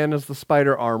 Ryan, is the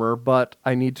spider armor, but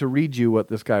I need to read you what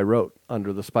this guy wrote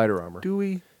under the spider armor. Do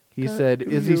we? He said,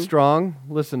 "Is he strong?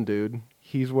 Listen, dude.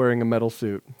 He's wearing a metal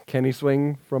suit. Can he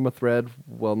swing from a thread?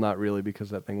 Well, not really,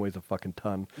 because that thing weighs a fucking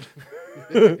ton."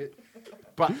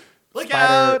 But Look Spider-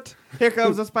 out! Here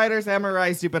comes a spider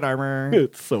samurai stupid armor.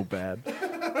 It's so bad.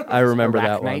 I remember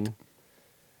that Arachnite. one.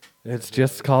 It's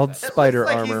just called spider It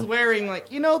looks like armor. he's wearing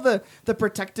the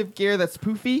protective gear that's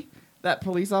poofy that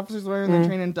police officers wear when they're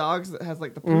training dogs that has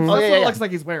like the poof. Oh, That's yeah, what yeah. it looks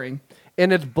like he's wearing.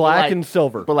 And it's black like- and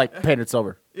silver. But like painted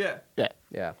silver. Yeah. Yeah.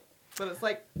 Yeah. But it's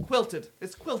like quilted.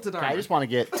 It's quilted armor. I just want to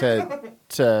get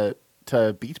to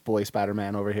Beach Boy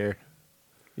Spider-Man over here.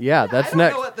 Yeah, that's I don't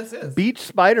next. know what this is. Beach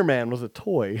Spider-Man was a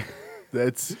toy.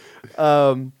 That's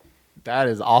That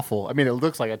is awful. I mean, it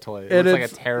looks like a toy. It And looks like a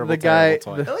it's terrible, the guy-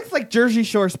 terrible toy. It looks like Jersey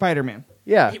Shore Spider-Man.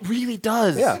 Yeah. It really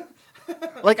does. Yeah.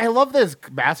 Like, I love that his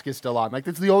mask is still on. Like,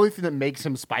 that's the only thing that makes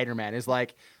him Spider-Man is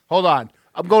like, hold on,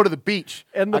 I'm going to the beach.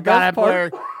 And the I gotta best part- wear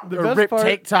the a best ripped part-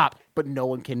 tank top, but no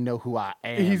one can know who I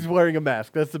am. He's wearing a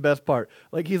mask. That's the best part.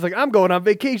 Like, he's like, I'm going on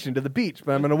vacation to the beach,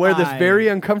 but I'm going to wear this my- very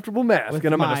uncomfortable mask, With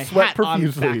and I'm going my to sweat hat on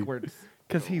profusely. backwards.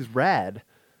 Because he's rad.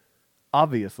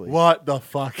 Obviously. What the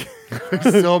fuck?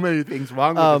 There's so many things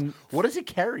wrong with this. What is he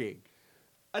carrying?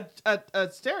 A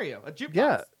stereo, a jukebox.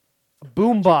 Yeah.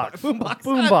 Boombox. Boombox.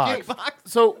 Boombox. Jukebox.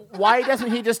 So why doesn't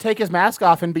he just take his mask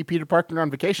off and be Peter Parker on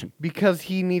vacation? Because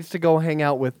he needs to go hang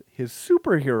out with his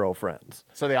superhero friends.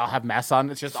 So they all have masks on.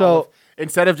 It's just So- all of,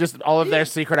 instead of just all of their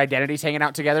secret identities hanging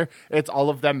out together, it's all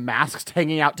of them masks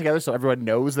hanging out together, so everyone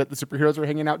knows that the superheroes are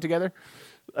hanging out together.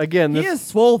 Again, He this is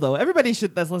swole though. Everybody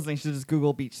that's listening should just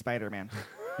Google Beach Spider-Man.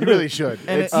 You really should.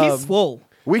 And he's swole.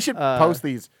 We should post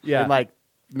these. yeah. In like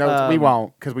notes. We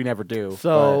won't because we never do.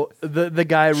 So the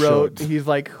guy wrote, Should. he's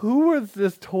like, who was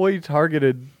this toy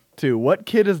targeted to? What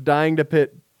kid is dying to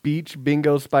pit Beach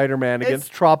Bingo Spider-Man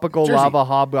against Tropical Jersey. Lava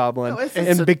Hobgoblin No, it's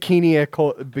and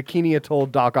Bikini Atoll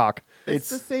Doc Ock? It's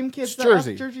the same kids it's that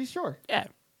Jersey. left Jersey Shore. yeah,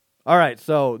 All right,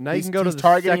 so now you he's, can go to he's the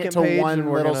targeting second it to page one and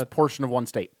we're little going to portion of one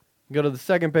state. go to the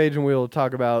second page and we'll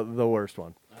talk about the worst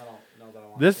one.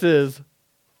 This is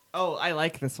Oh, I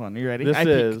like this one. You ready? this I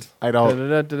is peeked. I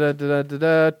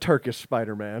don't. Turkish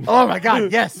Spider-Man. Oh my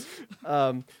god! Yes.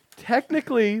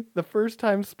 Technically, the first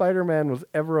time Spider-Man was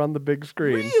ever on the big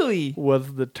screen Really?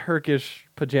 was the Turkish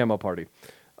Pajama Party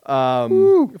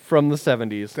from the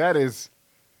 70s. That is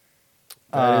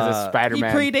a He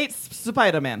Spider-Man. predates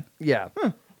Spider-Man. Yeah.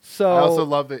 So I also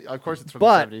love that. Of course, it's from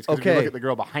But, the 70s. Because if you okay. look at the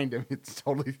girl behind him, it's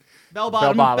totally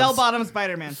Bell-bottom Bell-bottoms.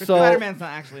 Spider-Man. So- Spider-Man's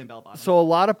not actually in bell-bottom. so a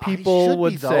lot of he people should be,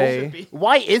 would though. say Should be.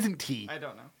 Why isn't he? I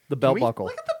don't know. the belt we- buckle.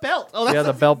 Look at the belt. Oh, that's Yeah,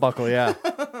 the belt buckle. Yeah,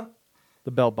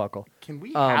 the belt buckle. Can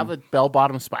we have a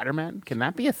bell-bottom Spider-Man? Can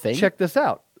that be a thing? Check this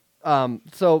out.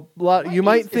 So you Is-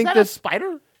 might is think that this. a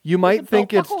spider? You With might a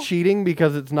think belt it's buckle? cheating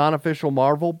because it's non-official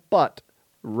Marvel, but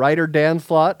writer Dan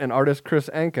Slott and artist Chris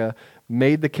Anka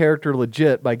made the character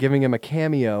legit by giving him a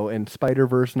cameo in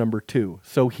Spider-Verse #2.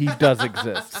 So he does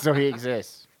exist. So he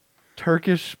exists.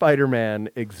 Turkish Spider-Man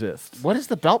exists. What is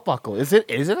the belt buckle? Is it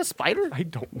a spider? I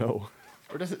don't know.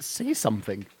 Or does it say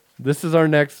something? This is our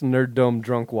next Nerd Dome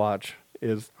drunk watch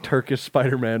is Turkish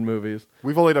Spider-Man movies.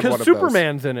 We've only done one Because of those.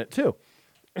 Superman's in it too.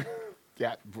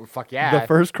 Yeah, fuck yeah. The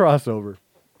first crossover.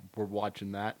 We're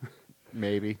watching that.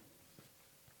 Maybe.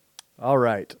 All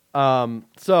right.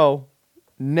 So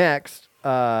next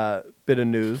bit of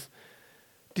news.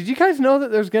 Did you guys know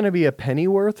that there's going to be a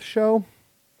Pennyworth show?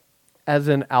 As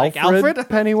in Like Alfred, Alfred?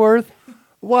 Pennyworth?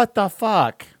 What the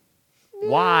fuck?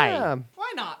 Why? Yeah.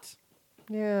 Why not?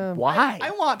 Yeah. Why?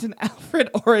 I want an Alfred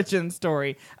origin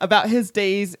story about his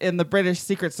days in the British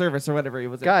Secret Service or whatever he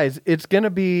was in. Guys, it's going to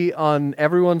be on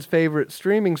everyone's favorite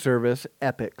streaming service,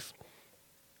 Epix.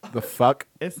 The fuck?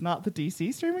 It's not the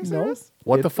DC streaming service?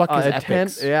 What the It's, fuck is a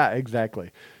Epix? Yeah,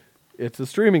 exactly. It's a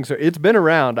streaming service. It's been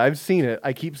around. I've seen it.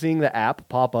 I keep seeing the app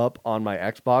pop up on my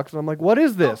Xbox, and I'm like, what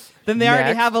is this? Then they already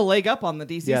Next. have a leg up on the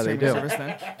DC Yeah, they streaming do.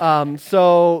 service then.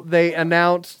 So they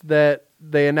announced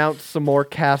some more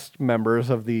cast members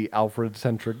of the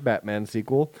Alfred-centric Batman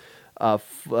sequel.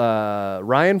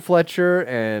 Ryan Fletcher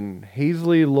and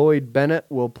Hazley Lloyd Bennett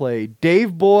will play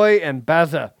Dave Boy and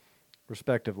Baza,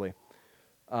 respectively.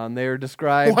 They are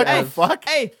described What the as fuck?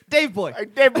 Hey, Dave Boy. Hey,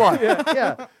 Dave boy.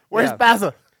 yeah. Where's yeah.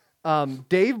 Baza?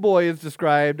 Dave Boy is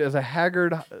described as a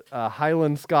haggard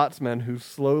Highland Scotsman who's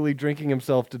slowly drinking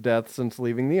himself to death since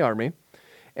leaving the army,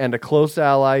 and a close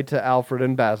ally to Alfred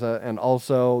and Baza, and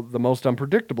also the most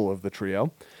unpredictable of the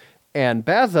trio. And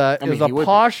Baza I mean, is a he would be.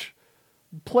 posh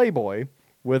playboy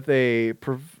with a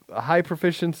high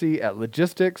proficiency at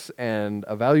logistics and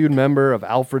a valued member of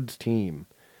Alfred's team.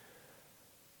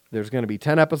 There's going to be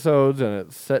 10 episodes, and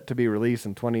it's set to be released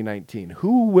in 2019.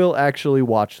 Who will actually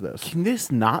watch this? Can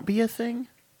this not be a thing?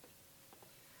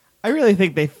 I really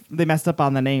think they messed up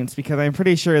on the names because I'm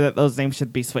pretty sure that those names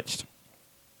should be switched.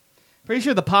 Pretty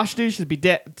sure the posh dude should be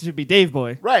Dave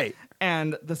Boy, Right.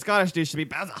 and the Scottish dude should be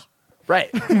Baza. Right.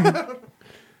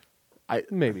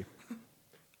 Maybe.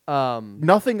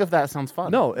 Nothing of that sounds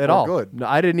fun. No, at or all. Good. No,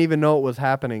 I didn't even know it was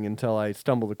happening until I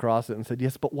stumbled across it and said,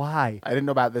 yes, but why? I didn't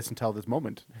know about this until this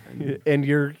moment. And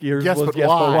yours Yes, was, but yes,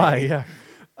 but why? why?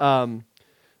 Yeah.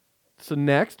 So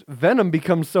next, Venom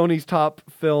becomes Sony's top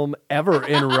film ever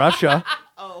in Russia.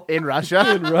 In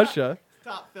Russia? In Russia.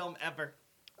 Top film ever.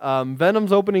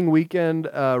 Venom's opening weekend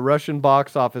Russian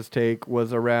box office take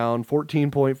was around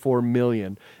 14.4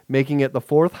 million, making it the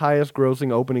fourth highest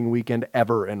grossing opening weekend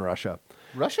ever in Russia.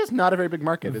 Russia's not a very big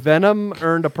market. Venom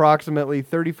earned approximately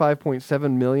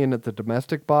 35.7 million at the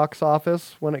domestic box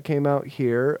office when it came out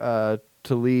here,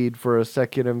 to lead for a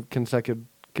second consecutive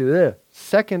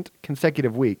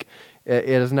week. It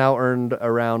has now earned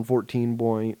around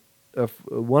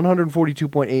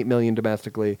 142.8 million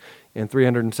domestically and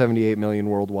 378 million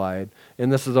worldwide.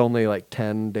 And this is only like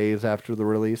 10 days after the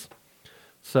release.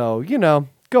 So,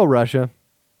 go Russia.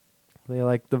 They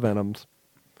like the Venoms.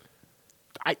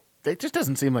 It just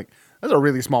doesn't seem like that's a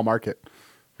really small market.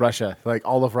 Russia, like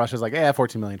all of Russia's like,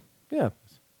 14 million. Yeah.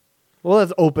 Well,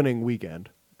 that's opening weekend.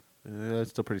 It's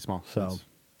still pretty small. So,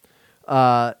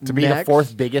 to be the next-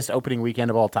 fourth biggest opening weekend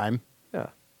of all time Yeah.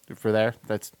 for there,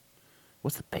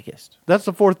 what's the biggest? That's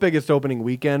the fourth biggest opening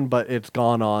weekend, but it's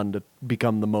gone on to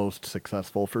become the most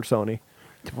successful for Sony.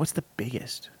 What's the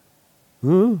biggest?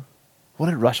 What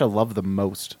did Russia love the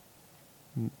most?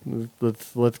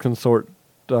 Let's consort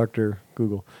Dr.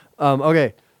 Google.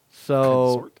 Okay,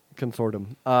 so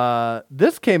consortium.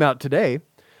 This came out today.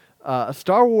 A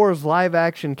Star Wars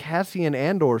live-action Cassian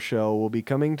Andor show will be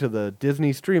coming to the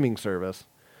Disney streaming service.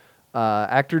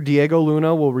 Actor Diego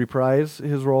Luna will reprise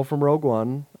his role from Rogue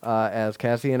One as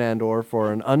Cassian Andor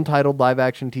for an untitled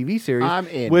live-action TV series, I'm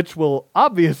in. which will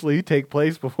obviously take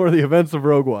place before the events of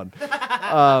Rogue One.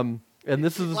 And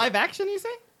this is Live action, you say?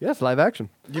 yes, live action.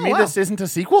 You mean this isn't a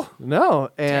sequel?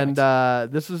 No, and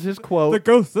this is his quote.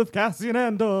 ghost of Cassian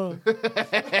Andor.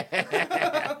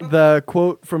 The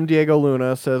quote from Diego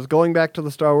Luna says, "Going back to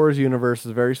the Star Wars universe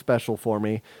is very special for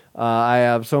me. I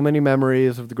have so many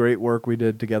memories of the great work we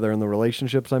did together and the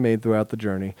relationships I made throughout the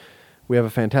journey. We have a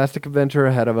fantastic adventure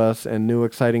ahead of us, and new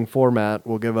exciting format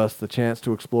will give us the chance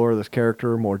to explore this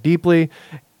character more deeply."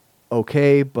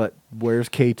 Okay, but where's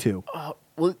K2?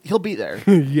 Well, he'll be there,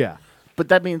 Yeah. but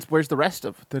that means where's the rest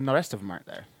of them? The rest of them aren't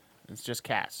there. It's just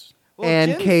Cass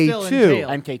And Jin's still in K2. jail.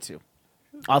 and K2.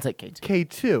 I'll take K2.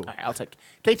 K2. All right, I'll take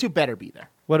K2. Better be there.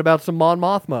 What about some Mon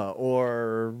Mothma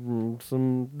or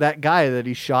that guy that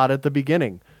he shot at the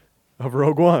beginning of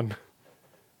Rogue One,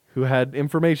 who had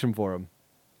information for him?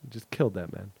 He just killed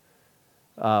that man.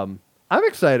 I'm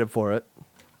excited for it.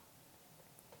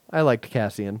 I liked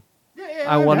Cassian.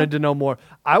 I wanted to know more.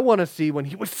 I want to see when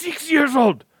he was 6 years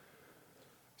old,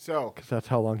 So, because that's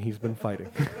how long he's been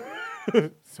fighting.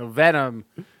 so Venom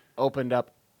opened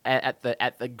up at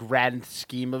the grand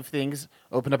scheme of things.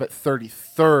 Opened up at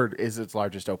 33rd is its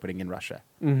largest opening in Russia.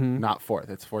 Mm-hmm. Not fourth.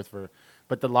 It's fourth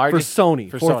but the largest Sony.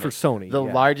 Fourth for Sony, The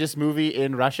yeah. largest movie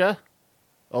in Russia,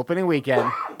 opening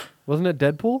weekend. Wasn't it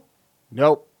Deadpool?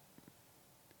 Nope.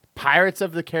 Pirates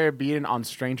of the Caribbean on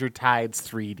Stranger Tides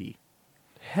 3D.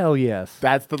 Hell yes.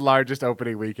 That's the largest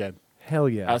opening weekend. Hell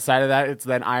yes. Outside of that, it's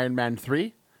then Iron Man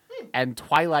 3 and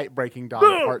Twilight Breaking Dawn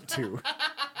Part 2.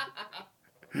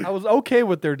 I was okay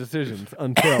with their decisions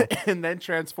until. And then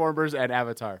Transformers and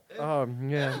Avatar.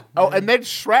 Yeah. Oh, and then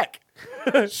Shrek.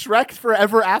 Shrek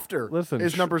Forever After Listen,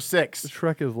 is number 6.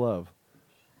 Shrek is love.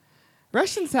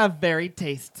 Russians have varied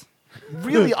taste.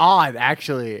 Really odd,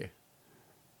 actually.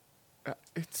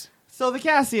 It's So the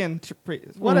Cassian.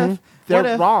 What Mm-hmm. if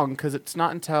they're wrong because it's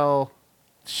not until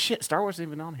Star Wars isn't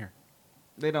even on here.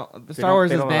 they don't? The They Star don't- Wars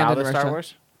they is don't banned allow in the Russia. Star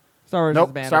Wars. Star Wars is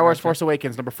Nope. banned. Star in Wars Russia. Force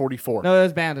Awakens number 44. No, it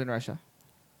was banned in Russia.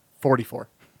 44.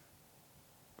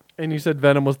 And you said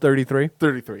Venom was 33?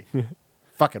 33.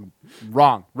 Fucking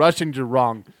wrong. Russians are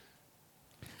wrong.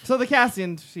 So the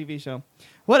Cassian TV show.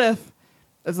 What if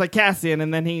it's like Cassian,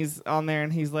 and then he's on there,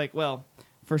 and he's like, "Well,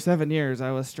 for 7 years,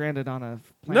 I was stranded on a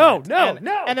planet."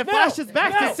 And it flashes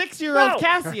back to 6-year-old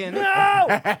Cassian.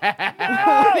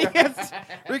 He gets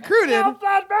recruited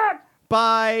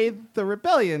by the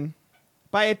rebellion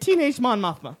by a teenage Mon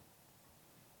Mothma.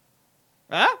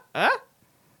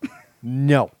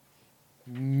 No.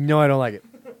 No, I don't like it.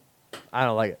 I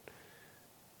don't like it.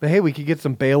 But hey, we could get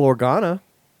some Bail Organa.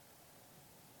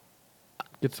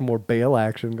 Get some more Bail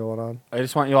action going on. I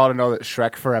just want you all to know that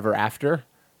Shrek Forever After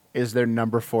is their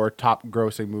number 4 top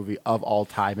grossing movie of all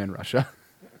time in Russia.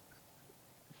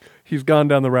 He's gone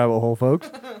down the rabbit hole, folks.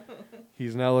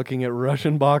 He's now looking at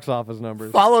Russian box office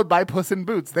numbers. Followed by Puss in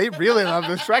Boots. They really love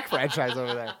the Shrek franchise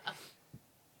over there.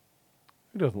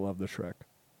 Who doesn't love the Shrek?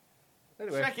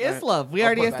 Anyway, Shrek is love. We I'll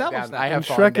already put that established down. that. I have And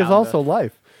fallen Shrek is down also the-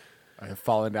 life. I have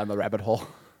fallen down the rabbit hole.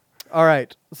 All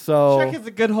right, so Shrek is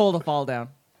a good hole to fall down.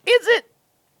 Is it?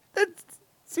 It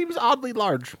seems oddly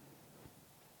large.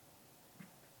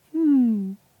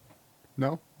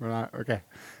 No, we're not. Okay.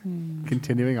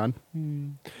 Continuing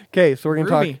on. okay, so we're gonna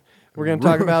Roomy. talk. We're gonna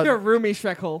talk about Your roomy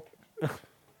Shrek hole.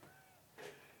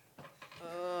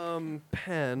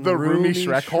 Pen. The Roomy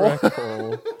Shrek hole.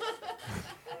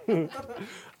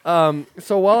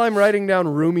 So while I'm writing down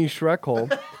Roomy Shrek hole,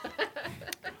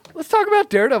 let's talk about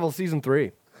Daredevil season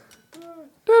 3.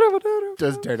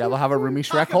 Does Daredevil have a Roomy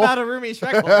Shrek Talk hole? about a Roomy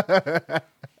Shrek hole.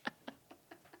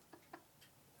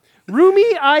 Roomy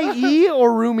IE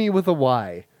or Roomy with a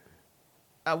Y?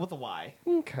 With a Y.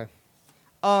 Okay. It's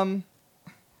not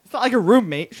like a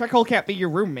roommate. Shrek hole can't be your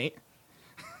roommate.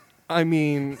 I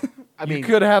mean, I you mean-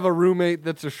 could have a roommate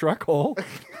that's a Shrek hole.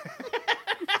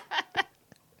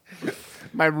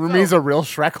 My roomie's a real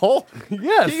Shrek hole?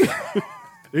 Yes.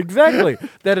 Exactly.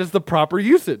 That is the proper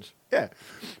usage. Yeah.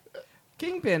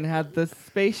 Kingpin had the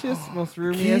spacious, most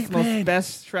roomiest, most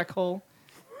best Shrek hole.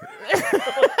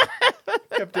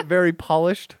 Kept it very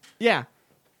polished. Yeah.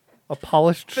 A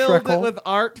polished Filled Shrek hole. it with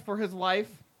art for his wife.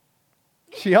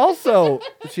 She also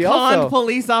Conned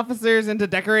police officers into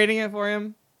decorating it for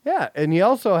him. yeah, and he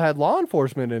also had law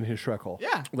enforcement in his Shrek hole.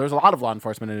 Yeah. There's a lot of law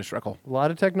enforcement in his Shrek hole. A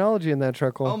lot of technology in that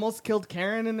Shrek hole. Almost killed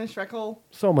Karen in his Shrek hole.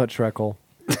 So much Shrek hole.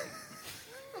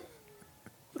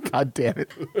 God damn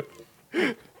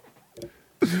it.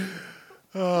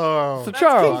 Oh. So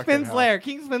Charles, Kingpin's Lair.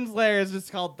 Kingpin's Lair is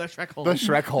just called the Shrek hole. The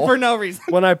Shrek hole. For no reason.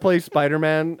 when I play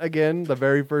Spider-Man again, the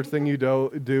very first thing you do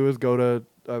is go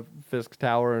to Fisk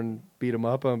Tower and beat him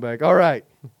up. I'm like, all right,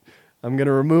 I'm going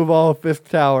to remove all Fisk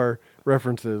Tower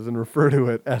references and refer to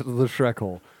it as the Shrek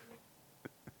hole.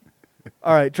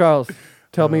 All right, Charles,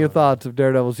 tell me your thoughts of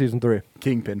Daredevil season 3.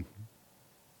 Kingpin.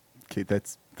 Okay,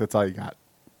 that's all you got.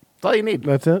 That's all you need.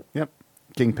 That's it? Yep.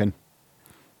 Kingpin.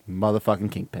 Motherfucking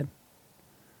Kingpin.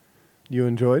 You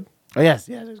enjoyed? Oh, yes.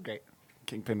 Yeah, it was great.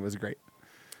 Kingpin was great.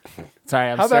 Sorry,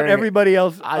 I'm How about staring at- everybody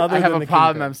else other I have than a the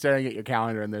problem. Kingpin? I'm staring at your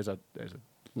calendar, and there's a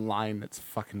line that's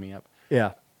fucking me up.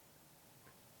 Yeah.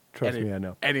 Trust me, I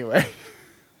know. Anyway.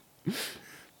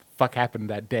 Fuck happened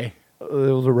that day. It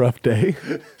was a rough day.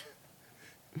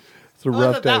 It's a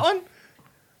rough is it day. that one?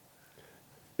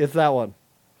 It's that one.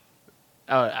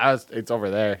 Oh, it's over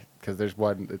there because there's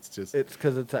one. It's just It's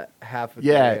because it's a half a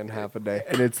Yeah. day and half a day.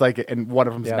 and it's like and one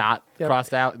of them's Yep. not Yep.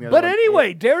 crossed out. And the other But one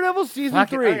anyway, is. Daredevil season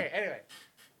Fuck it. 3. Okay, anyway,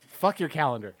 fuck your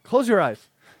calendar. Close your eyes.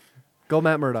 Go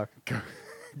Matt Murdock.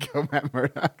 Go Matt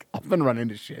Murdock. I've been running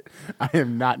into shit. I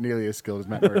am not nearly as skilled as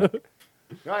Matt Murdock.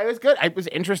 No, it was good. It was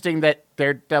interesting that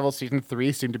Daredevil season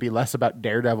 3 seemed to be less about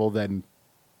Daredevil than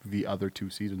the other 2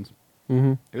 seasons.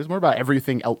 Mm-hmm. It was more about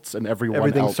everything else and everyone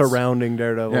Everything else. surrounding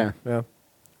Daredevil. Yeah.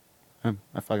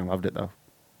 I fucking loved it though.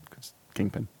 'Cause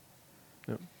Kingpin.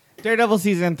 Daredevil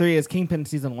season 3 is Kingpin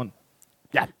season 1.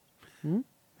 Yeah.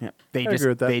 Yeah. They I agree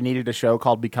with that. they needed a show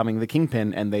called Becoming the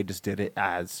Kingpin, and they just did it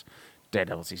as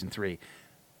Daredevil season 3,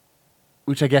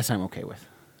 which I guess I'm okay with.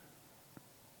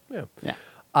 Yeah. Yeah.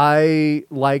 I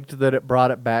liked that it brought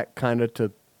it back kind of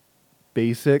to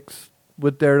basics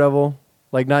with Daredevil.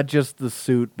 Like, not just the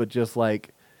suit, but just like...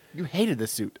 You hated the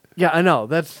suit. Yeah, I know.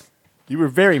 You were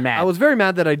very mad. I was very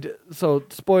mad that I did... So,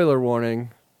 spoiler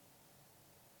warning.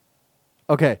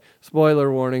 Okay,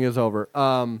 spoiler warning is over.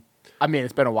 I mean,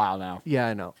 it's been a while now. Yeah,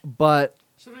 I know. But...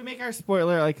 Should we make our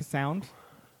spoiler like a sound?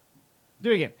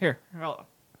 Do it again. Here. Hold on.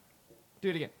 Do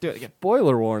it again. Do it again.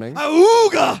 Spoiler warning.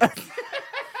 Ooga!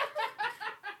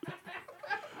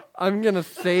 I'm going to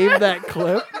save that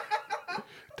clip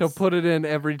to put it in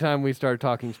every time we start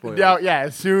talking spoilers. Yeah,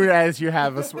 as soon as you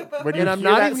have a... When you And I'm hear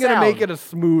not that even going to sound- make it a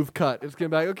smooth cut. It's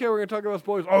going to be like, okay, we're going to talk about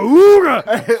spoilers. Oh,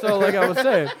 ooga! So, like I was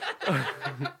saying.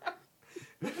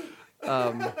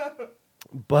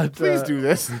 But Please do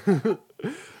this.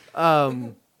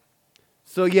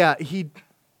 So yeah,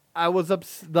 I was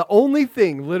the only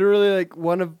thing, literally like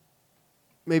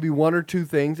maybe one or two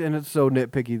things, and it's so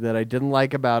nitpicky that I didn't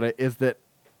like about it is that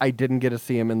I didn't get to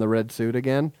see him in the red suit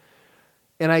again.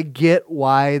 And I get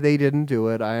why they didn't do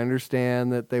it. I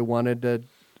understand that they wanted to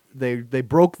they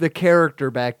broke the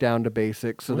character back down to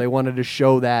basics, so they wanted to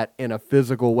show that in a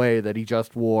physical way that he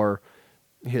just wore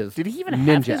his Did he even ninja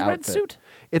have his outfit. red suit?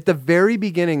 At the very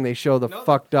beginning, they show the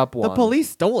fucked up one. The police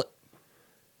stole it.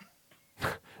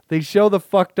 They show the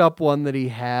fucked up one that he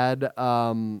had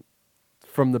from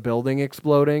the building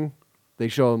exploding. They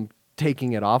show him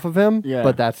taking it off of him, Yeah.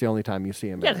 but that's the only time you see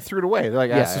him. Yeah, in they it. threw it away. They're like,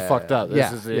 Yeah, this is yeah, fucked yeah. up.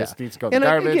 Yeah, This yeah. needs to go in the And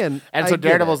garbage. again, and I so get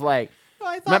Daredevil's it. like,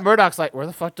 I thought- Matt Murdock's like, where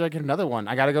the fuck do I get another one?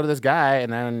 I got to go to this guy,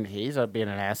 and then he's being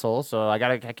an asshole, so I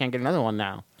can't get another one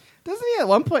now. Doesn't he at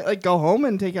one point like go home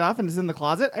and take it off and it's in the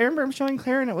closet? I remember him showing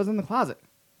Claire and it was in the closet.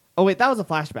 Oh wait, that was a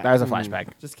flashback. That was a flashback.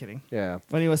 Just kidding. Yeah.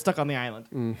 When he was stuck on the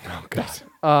island. Oh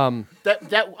god.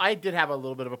 That I did have a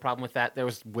little bit of a problem with that. There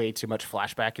was way too much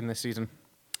flashback in this season.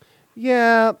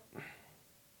 Yeah.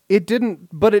 It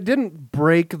didn't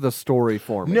break the story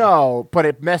for me. No, but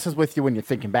it messes with you when you're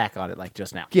thinking back on it, like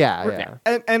just now. Yeah.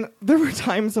 And there were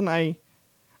times when I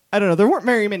don't know, there weren't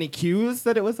very many cues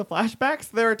that it was a flashback,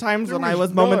 so there were times when I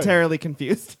was momentarily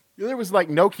confused. There was like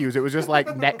no cues. It was just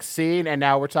like next scene, and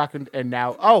now we're talking, and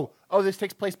now oh, this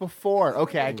takes place before.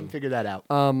 Okay, I can figure that out.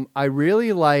 I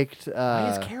really liked. Why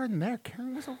is Karen there?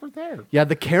 Karen was over there. Yeah,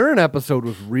 the Karen episode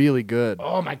was really good.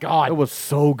 Oh my god, it was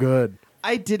so good.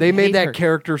 They made that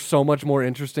character so much more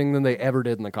interesting than they ever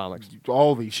did in the comics.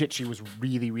 Holy shit, she was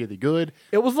really, really good.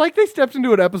 It was like they stepped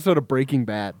into an episode of Breaking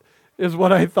Bad, is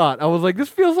what I thought. I was like, this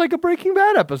feels like a Breaking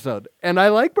Bad episode. And I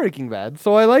like Breaking Bad,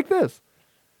 so I like this.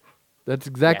 That's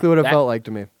exactly what it felt like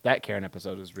to me. That Karen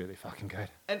episode was really fucking good.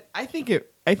 And I think it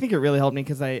really helped me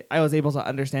because I was able to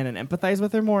understand and empathize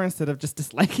with her more instead of just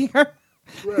disliking her.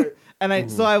 Right. And I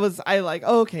like,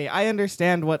 oh, okay, I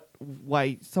understand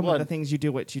why some of the things you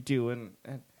do what you do, and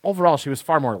overall she was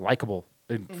far more likable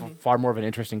and far more of an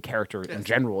interesting character in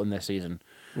general in this season.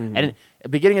 And at the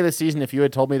beginning of the season, if you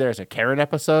had told me there's a Karen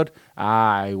episode,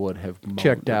 I would have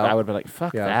checked out. I would have been like,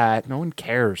 fuck that. No one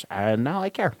cares. And now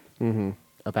I care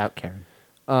about Karen.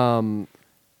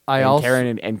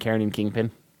 Karen and Kingpin.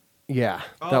 Yeah,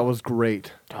 that was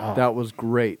great. Oh. That was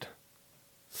great.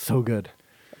 So good.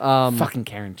 Fucking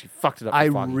Karen, she fucked it up. I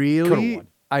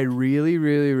really,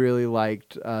 really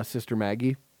liked Sister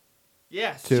Maggie.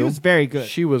 Yes, too. she was very good.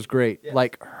 She was great. Yes.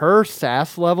 Like, her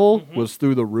sass level was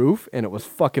through the roof, and it was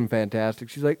fucking fantastic.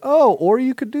 She's like, oh, or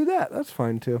you could do that. That's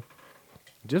fine, too.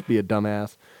 Just be a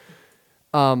dumbass.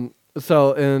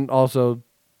 So, and also,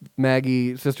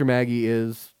 Sister Maggie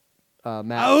is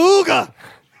Auga!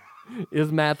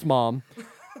 is Matt's mom.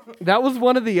 That was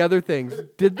one of the other things.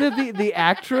 Did the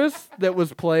actress that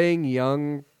was playing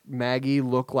young Maggie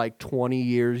look like 20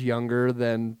 years younger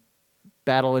than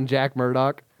Battle and Jack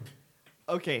Murdoch?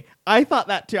 Okay, I thought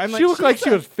that too. She looked like she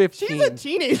was 15. She's a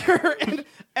teenager,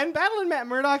 and Battle and Matt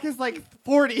Murdock is like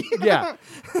 40. Yeah.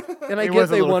 And I guess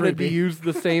they wanted to use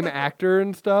the same actor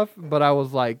and stuff, but I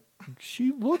was like,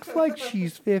 she looks like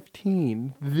she's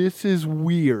 15. This is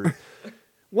weird.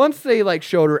 Once they like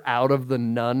showed her out of the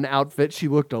nun outfit, she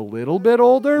looked a little bit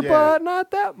older, but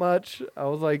not that much. I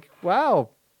was like, wow.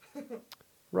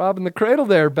 Robbing the cradle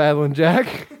there, Battle and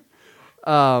Jack.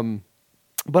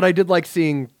 But I did like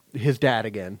seeing his dad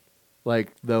again.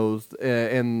 Like those,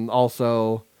 and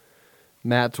also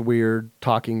Matt's weird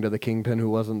talking to the Kingpin who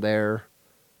wasn't there.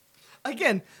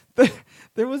 Again,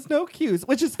 there was no cues,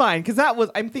 which is fine because I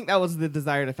think that was the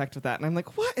desired effect of that. And I'm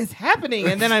like, what is happening?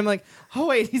 And then I'm like, oh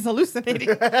wait, he's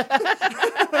hallucinating.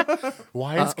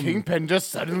 Why is Kingpin just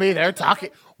suddenly there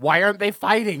talking? Why aren't they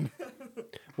fighting?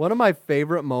 One of my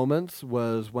favorite moments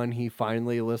was when he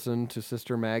finally listened to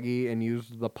Sister Maggie and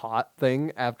used the pot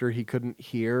thing after he couldn't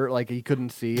hear, like he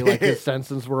couldn't see, like his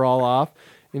senses were all off.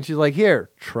 And she's like, "Here,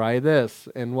 try this."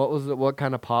 And what was it? What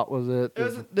kind of pot was it? It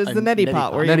was the neti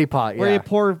pot, where you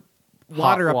pour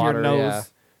water up your nose. Yeah.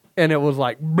 And it was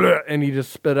like, bleh, and he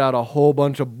just spit out a whole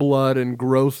bunch of blood and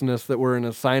grossness that were in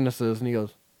his sinuses. And he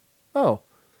goes, "Oh,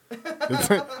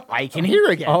 I can hear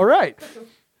again. All right,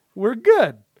 we're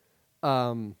good."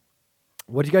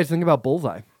 What do you guys think about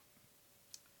Bullseye?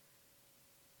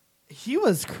 He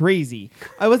was crazy.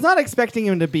 I was not expecting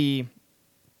him to be.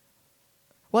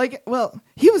 Well,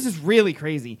 he was just really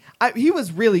crazy. He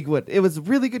was really good. It was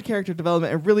really good character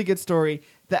development, a really good story.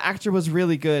 The actor was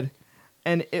really good,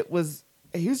 and he was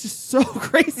just so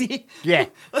crazy. Yeah,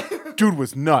 dude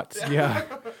was nuts. Yeah,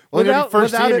 without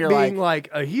it being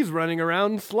like he's running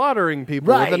around slaughtering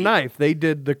people with a knife. They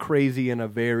did the crazy in a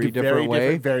very different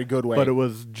way, very good way. But it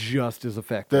was just as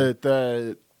effective.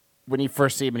 The when you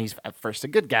first see him and he's at first a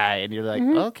good guy, and you're like,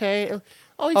 okay.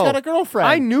 Oh, he's got a girlfriend.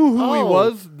 I knew who he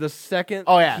was the second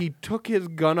he took his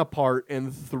gun apart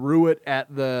and threw it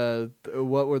at the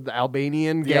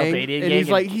Albanian gang. And he's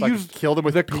like, he killed him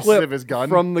with the pieces clip of his gun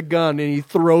from the gun, and he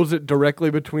throws it directly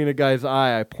between a guy's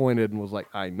eye. I pointed and was like,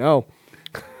 I know.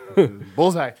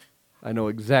 Bullseye. I know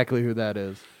exactly who that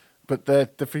is. But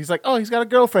he's like, oh, he's got a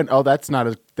girlfriend. Oh, that's not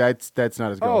his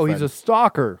girlfriend. Oh, he's a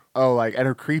stalker. Oh, like, and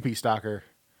a creepy stalker.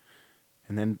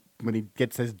 And then when he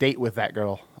gets his date with that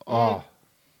girl,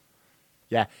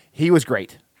 yeah, he was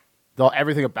great.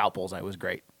 Everything about Bullseye was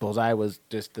great. Bullseye was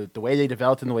just the way they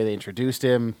developed him, the way they introduced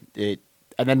him, and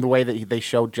then the way that they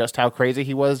showed just how crazy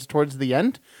he was towards the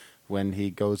end when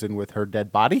he goes in with her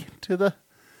dead body to the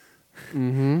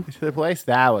place.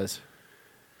 That was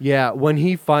when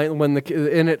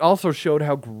and it also showed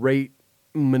how great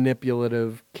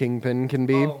manipulative Kingpin can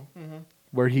be,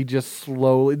 where he just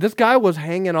slowly. This guy was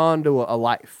hanging on to a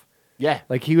life. Yeah.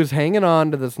 Like, he was hanging on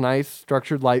to this nice,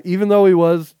 structured life, even though he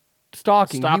was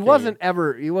stalking. Stalking. He wasn't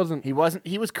ever. He wasn't. He wasn't.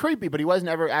 He was creepy, but he wasn't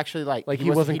ever actually like. Like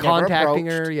he wasn't he never contacting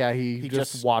approached, her. Yeah, he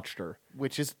just watched her,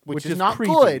 which is not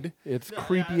creepy. good. It's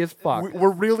creepy as fuck.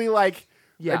 We're really like.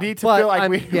 Yeah, I need to feel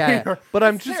like but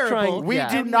I'm just terrible. trying. we yeah.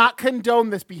 did not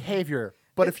condone this behavior.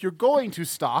 But if you're going to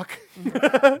stalk,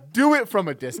 do it from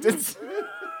a distance.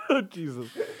 Oh, Jesus.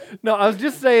 No, I was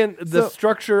just saying the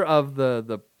structure of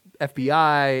the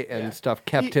FBI and stuff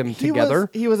kept him together.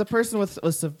 He was a person with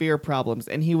severe problems,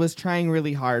 and he was trying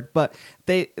really hard. But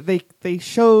they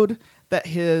showed that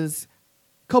his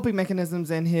coping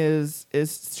mechanisms and his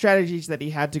strategies that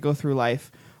he had to go through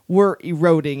life were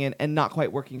eroding and not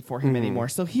quite working for him anymore.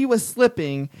 So he was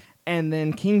slipping, and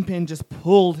then Kingpin just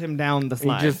pulled him down the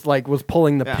slide. He just like was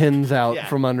pulling the pins out Yeah.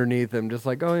 from underneath him, just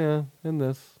like, oh yeah, and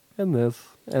this, and this,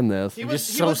 and this. He was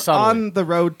subtle. on the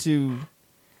road to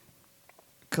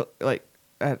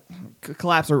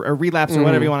collapse or relapse or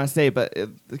whatever you want to say, but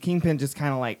the Kingpin just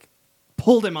kind of like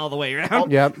pulled him all the way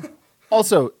around. Yep.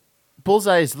 Also,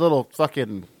 Bullseye's little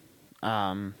fucking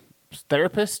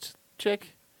therapist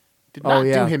chick did not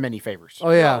do him any favors.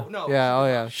 Oh yeah. No, yeah. Oh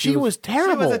yeah. She was She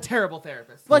terrible. was a terrible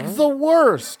therapist. Like the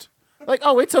worst. Like,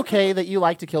 oh, it's okay that you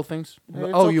like to kill things.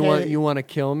 It's Oh, you okay. want to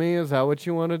kill me? Is that what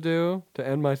you want to do to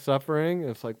end my suffering?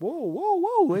 It's like,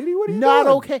 whoa, lady, what are you Not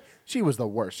doing? okay. She was the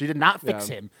worst. She did not fix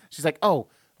Yeah. him. She's like, oh,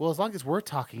 well, as long as we're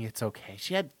talking, it's okay.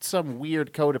 She had some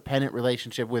weird codependent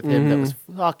relationship with him that was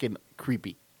fucking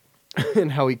creepy.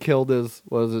 And how he killed his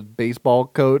baseball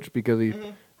coach because he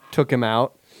took him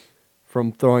out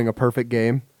from throwing a perfect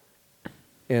game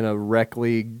in a rec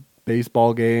league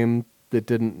baseball game that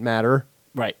didn't matter.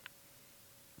 Right.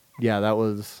 Yeah, that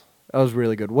was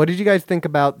really good. What did you guys think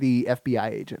about the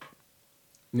FBI agent?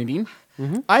 Nadine?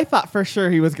 I thought for sure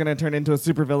he was going to turn into a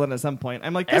supervillain at some point.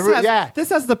 I'm like, this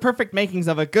has the perfect makings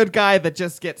of a good guy that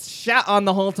just gets shat on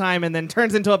the whole time and then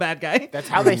turns into a bad guy. That's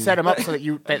how they set him up so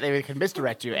that they can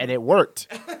misdirect you, and it worked.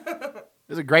 It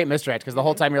was a great misdirect because the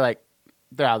whole time you're like,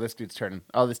 oh, this dude's turning.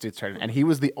 Oh, this dude's turning. And he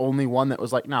was the only one that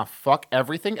was like, nah, fuck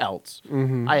everything else.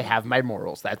 I have my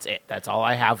morals. That's it. That's all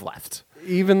I have left.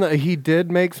 Even though he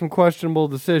did make some questionable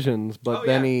decisions, but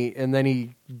then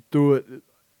he threw it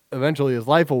eventually his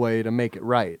life away to make it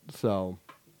right. So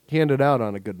he ended out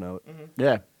on a good note.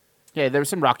 Yeah. Yeah, there were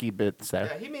some rocky bits there.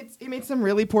 Yeah, he made some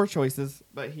really poor choices,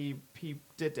 but he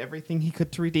did everything he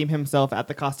could to redeem himself at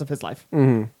the cost of his life.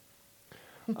 What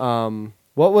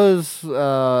was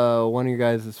one of your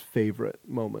guys' favorite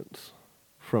moments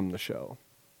from the show?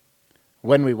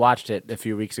 When we watched it a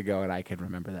few weeks ago, and I can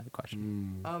remember that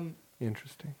question.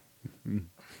 Interesting.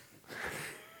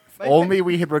 Only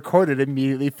we had recorded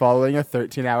immediately following a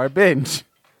 13-hour binge.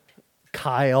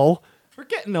 Kyle. We're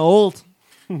getting old.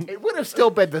 It would have still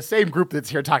been the same group that's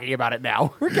here talking about it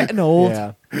now. We're getting old.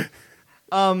 Yeah.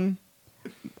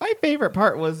 My favorite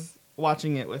part was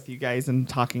watching it with you guys and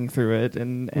talking through it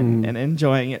and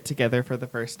enjoying it together for the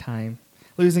first time.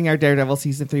 Losing our Daredevil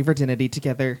season 3 virginity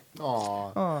together.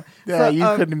 Aw. Aw. Yeah, So, you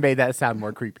couldn't have made that sound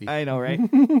more creepy. I know, right? You're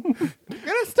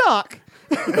gonna stalk.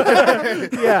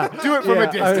 Yeah. Do it from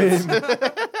a distance.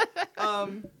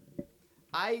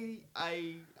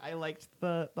 I liked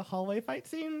the hallway fight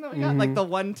scene that we got, like the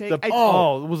one take. it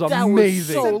was that was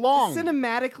amazing. so long.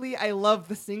 Cinematically, I love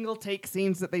the single take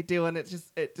scenes that they do, and it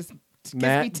just gives me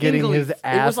Matt getting tingly. his It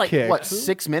ass was like, kicked. what,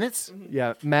 6 minutes?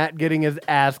 Yeah, Matt getting his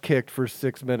ass kicked for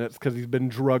 6 minutes because he's been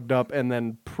drugged up and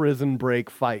then prison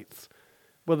break fights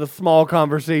with a small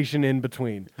conversation in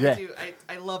between. Yeah.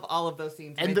 I love all of those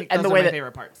scenes. And I the- think and those the are way my that-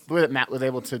 favorite parts. The way that Matt was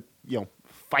able to,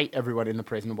 fight everyone in the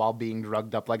prison while being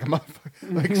drugged up like a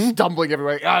motherfucker. Like stumbling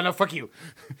everywhere. Ah, no, fuck you.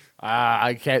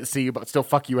 I can't see you, but still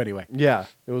fuck you anyway. Yeah,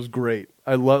 it was great.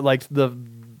 I love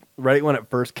right when it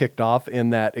first kicked off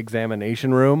in that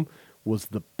examination room was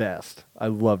the best. I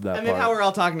love that And then part. how we're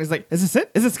all talking is like, is this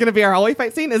it? Is this going to be our hallway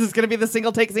fight scene? Is this going to be the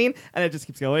single take scene? And it just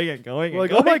keeps going and going and like,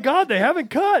 going. oh my god, they haven't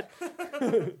cut.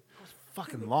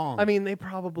 Fucking long. I mean, they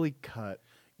probably cut.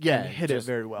 yeah, hit it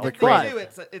very well. The If they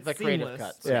creative, do, it's the creative seamless.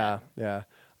 cuts. Yeah.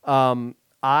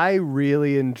 I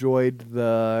really enjoyed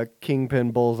the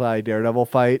Kingpin Bullseye Daredevil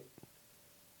fight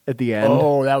at the end.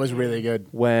 Oh, that was really good.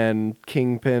 When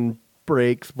Kingpin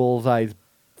breaks Bullseye's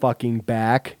fucking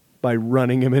back by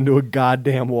running him into a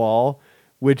goddamn wall,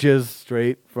 which is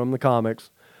straight from the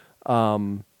comics.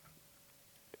 And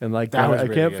like That was I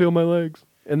really can't good. feel my legs.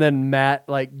 And then Matt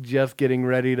like just getting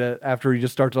ready to after he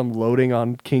just starts unloading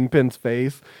on Kingpin's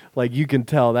face, like you can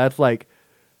tell that's like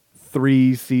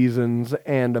 3 seasons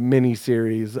and a mini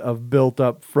series of built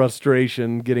up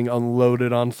frustration getting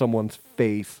unloaded on someone's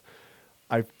face.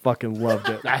 I fucking loved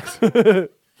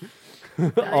it.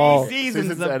 All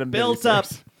Seasons and a of built up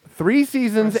miniseries. 3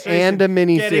 seasons and a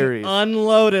Getting miniseries.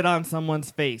 unloaded on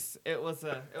someone's face. It was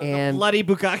a bloody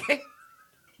bukkake.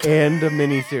 And a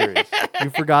miniseries. You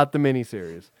forgot the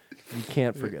miniseries. You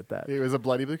can't forget that. It was a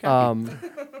bloody bukkake.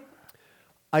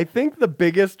 I think the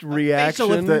biggest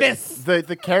reaction...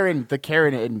 The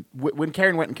Karen, and when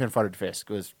Karen went and confronted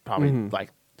Fisk was probably like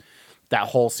that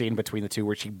whole scene between the two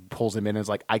where she pulls him in and is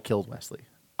like, I killed Wesley.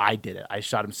 I did it. I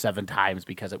shot him 7 times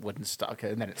because it wouldn't stop,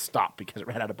 and then it stopped because it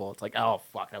ran out of bullets. Like, oh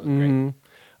fuck, that was great.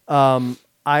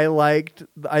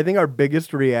 I think our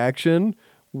biggest reaction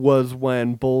was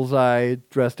when Bullseye,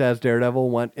 dressed as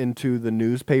Daredevil, went into the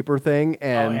newspaper thing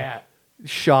and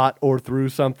shot or threw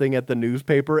something at the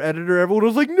newspaper editor. Everyone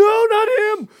was like, no, not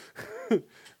him.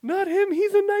 Not him.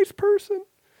 He's a nice person.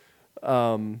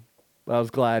 I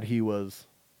was glad he was...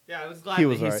 Yeah, I was glad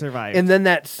he survived. And then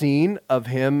that scene of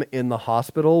him in the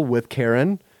hospital with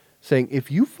Karen saying,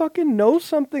 if you fucking know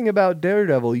something about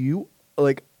Daredevil,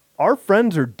 our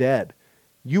friends are dead.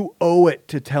 You owe it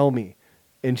to tell me.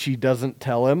 And she doesn't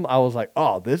tell him. I was like,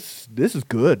 oh, this is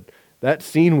good. That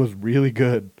scene was really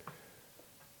good.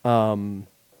 There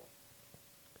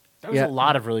was a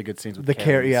lot of really good scenes with the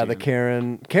Karen. The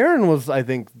Karen. Karen was, I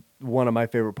think, one of my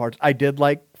favorite parts. I did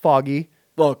like Foggy.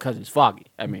 Well, because he's Foggy.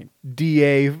 I mean,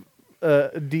 DA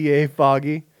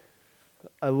Foggy.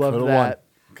 I love that.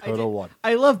 Could have won.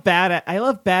 I love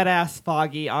badass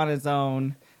Foggy on his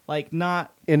own, like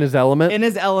not in his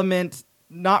element.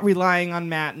 Not relying on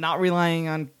Matt, not relying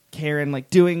on Karen, like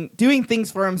doing things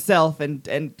for himself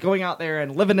and going out there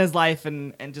and living his life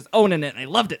and just owning it. And I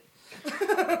loved it.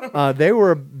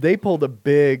 They pulled a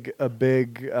big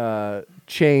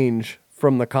change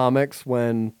from the comics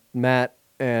when Matt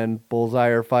and Bullseye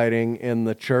are fighting in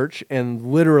the church, and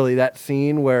literally that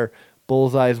scene where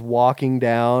Bullseye's walking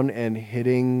down and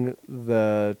hitting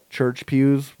the church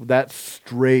pews, that's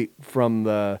straight from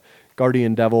the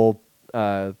Guardian Devil,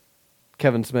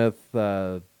 Kevin Smith,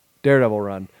 Daredevil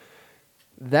run.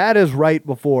 That is right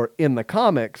before, in the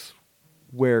comics,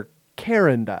 where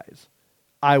Karen dies.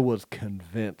 I was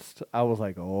convinced. I was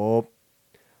like, oh,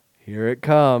 here it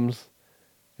comes.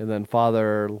 And then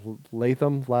Father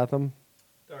Latham,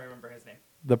 Don't remember his name.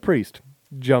 the priest,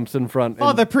 jumps in front.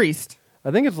 The priest.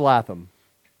 I think it's Latham.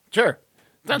 Sure.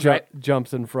 That's right.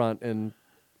 Jumps in front and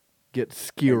gets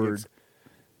skewered.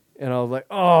 And I was like,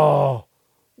 oh,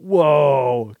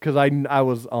 whoa. Because I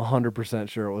was 100%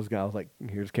 sure it was going. I was like,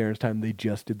 here's Karen's time. They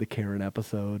just did the Karen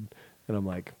episode. And I'm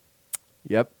like,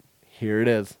 yep, here it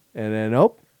is. And then,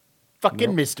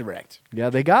 Fucking misdirect. Yeah,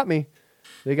 they got me.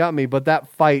 But that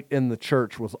fight in the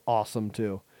church was awesome,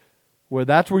 too.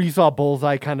 That's where you saw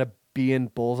Bullseye kind of being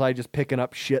Bullseye, just picking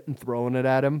up shit and throwing it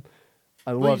at him.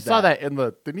 I love that. You saw that in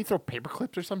the... Didn't he throw paper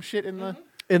clips or some shit in the...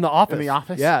 In the office. In the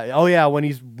office? Yeah. Oh, yeah, when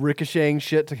he's ricocheting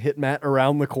shit to hit Matt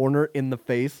around the corner in the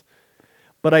face.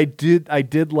 But I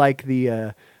did like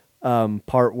the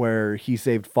part where he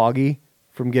saved Foggy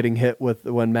from getting hit with...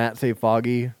 When Matt saved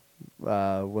Foggy,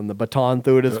 when the baton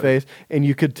threw at his face, and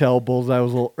you could tell Bullseye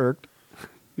was a little irked.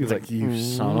 He was like, you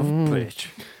son of a bitch.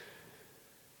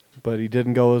 But he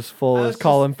didn't go as full as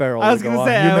Colin Farrell. I was going to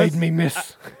say, you made me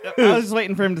miss. I was just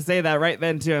waiting for him to say that right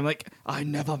then too. I'm like, I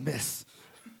never miss.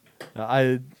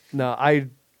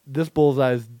 This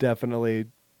Bullseye is definitely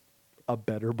a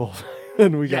better Bullseye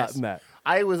than we got in that.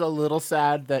 I was a little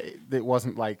sad that it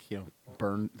wasn't like,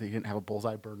 burned. They didn't have a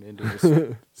bullseye burned into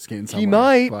his skin somewhere. He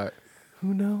might. But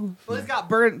who knows? Well, he's got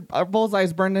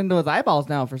Bullseye's burned into his eyeballs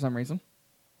now for some reason.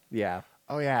 Yeah.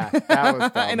 Oh yeah, that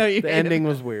was dumb. I know you. The ending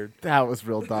was weird. That was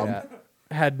real dumb. Yeah.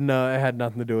 It had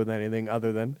nothing to do with anything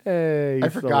other than, hey, I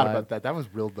forgot about that. That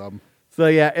was real dumb. So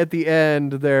yeah, at the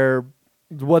end,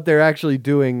 what they're actually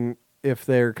doing, if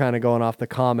they're kind of going off the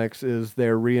comics, is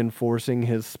they're reinforcing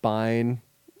his spine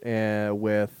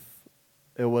with.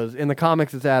 It was in the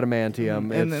comics, it's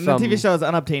adamantium. And the TV show is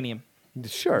unobtainium.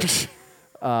 Sure.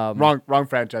 Wrong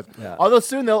franchise. Yeah. Although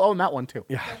soon they'll own that one too.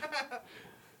 Yeah.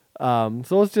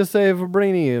 So let's just say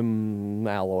vibranium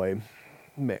alloy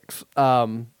mix.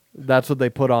 That's what they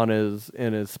put on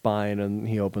in his spine, and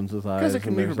he opens his eyes. Because it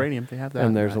can be vibranium. They have that.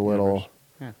 And there's a little,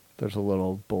 yeah. there's a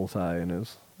little bullseye in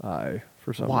his eye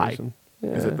for some Why? reason.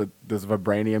 Is Yeah. it does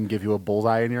vibranium give you a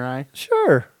bullseye in your eye?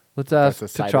 Sure. Let's ask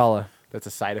That's a side T'Challa. That's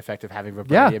a side effect of having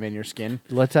vibranium in your skin.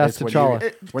 Let's ask It's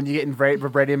T'Challa. when you get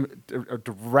vibranium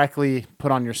directly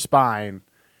put on your spine,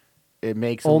 it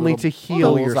makes Only to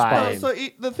heal your bullseye. spine. So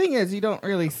the thing is, you don't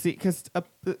really see because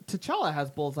T'Challa has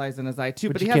bullseyes in his eye too,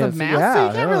 But but he you has a can't see- mask, so yeah,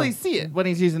 you can't yeah. really see it when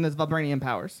he's using his vibranium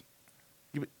powers.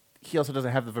 He also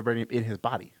doesn't have the vibranium in his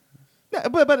body. Yeah,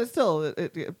 but it still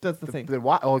it does the thing.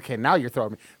 Okay, now you're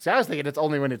throwing me. See, I was thinking it's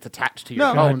only when it's attached to your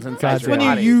No, bones God, inside that's your when you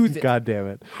body. use it. God damn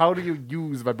it. How do you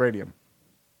use vibranium?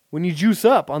 When you juice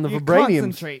up on the You vibranium,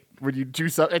 concentrate. When you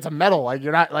juice up, it's a metal. Like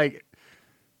you're not like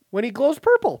when he glows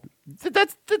purple.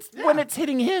 that's when it's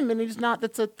hitting him, and he's not.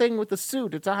 That's a thing with the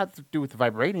suit. It's not have to do with the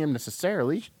vibranium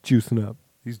necessarily. Juicing up.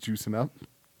 He's juicing up.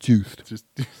 Juiced. Just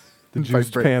The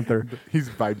juiced panther. He's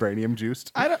vibranium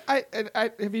juiced. I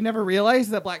have you never realized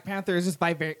that Black Panther is just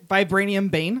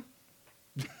vibranium Bane?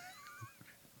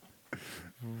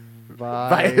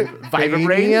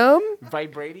 Vibranium?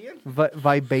 Vibranium?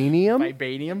 Vibranium?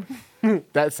 Vibranium?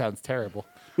 That sounds terrible.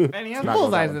 And he has not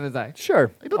going bullseyes that in his eye.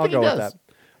 Sure. I don't I'll think go he with does. that.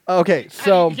 Okay,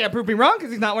 so You can't prove me wrong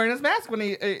because he's not wearing his mask when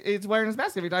he's wearing his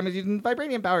mask every time he's using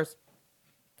vibranium powers.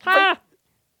 I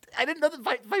didn't know that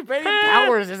vibranium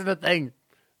powers isn't a thing.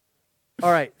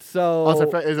 all right, so Also,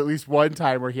 there's at least one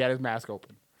time where he had his mask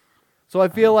open. I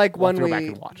feel like We'll have when to go back we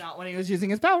and watch. Not when he was using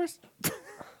his powers.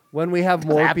 have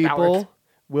more Have people, powers.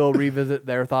 we'll revisit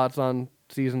their thoughts on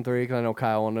season 3 because I know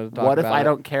Kyle wanted to talk What if about I it.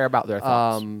 don't care about their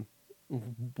thoughts?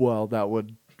 Well, that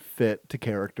would fit to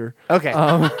character. Okay.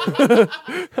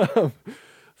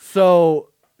 So,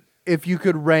 if you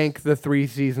could rank the 3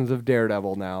 seasons of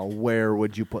Daredevil now, where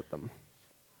would you put them?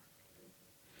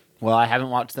 Well, I haven't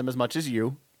watched them as much as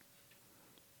you.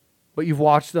 But you've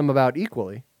watched them about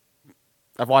equally.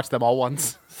 I've watched them all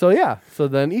once. So yeah, so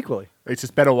then equally. It's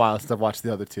just been a while since I've watched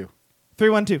the other two.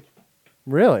 3-1-2.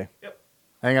 Really?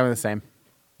 I think I'm in the same.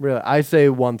 Really? I say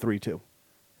 1, 3, 2.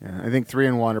 Yeah, I think 3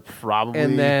 and 1 are probably.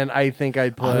 And then I think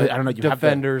I'd put I don't know, you have the-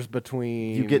 Defenders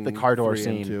between you get the car door 3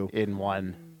 and scene 2. in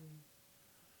 1.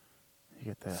 You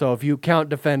get that. So if you count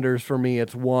Defenders for me,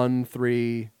 it's 1,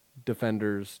 3,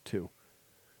 Defenders 2.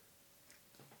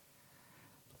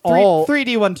 All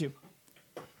 3D1-2.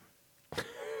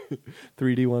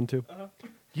 3D 1, 2.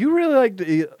 You really like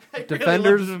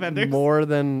Defenders Defenders. more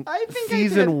than I think I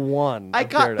season did. 1. I of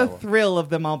got Daredevil. the thrill of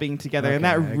them all being together, and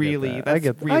Okay, that I get really, that. that's I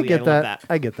get really, I love that.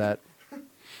 I get that.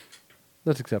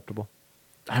 That's acceptable.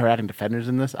 Are adding Defenders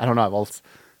in this? I don't know. It's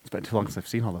been too long since I've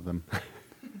seen all of them.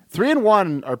 3 and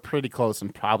 1 are pretty close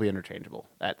and probably interchangeable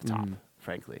at the top,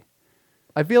 frankly,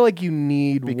 I feel like you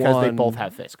need because one. they both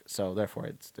have Fisk. So therefore,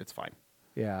 it's fine.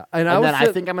 Yeah, And would then I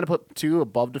say- think I'm going to put 2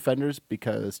 above Defenders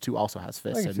because 2 also has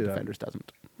Fisk can and see that. Defenders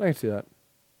doesn't. I can see that.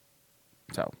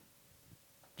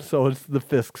 So it's the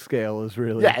Fisk scale is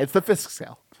really yeah, it's the Fisk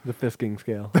scale, the Fisking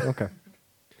scale. Okay.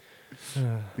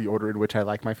 the order in which I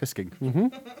like my Fisking.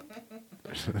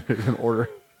 There's an order.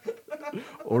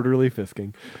 Orderly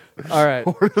Fisking. All right.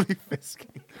 Orderly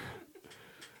Fisking.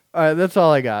 All right, that's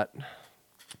all I got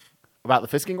About the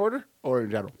Fisking order or in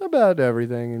general? about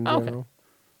everything in Okay. general.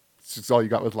 It's just all you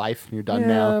got with life. And you're done Yeah,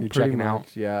 now. You're pretty checking out.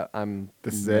 much. Yeah, I'm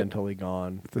This is it. mentally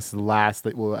gone. This is the last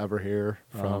that we'll ever hear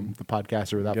from the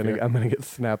podcaster without fear. I'm gonna get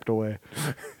snapped away.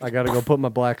 I gotta go put my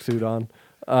black suit on.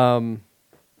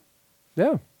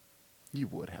 Yeah, You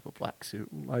would have a black suit.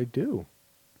 I do.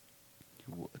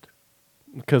 You would.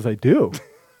 Because I do.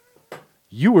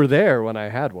 You were there when I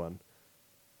had one.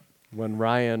 When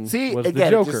Ryan See, was again, the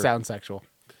it Joker. just sounds sexual.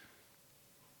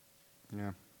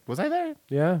 Yeah. Was I there?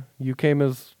 Yeah, you came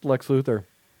as Lex Luthor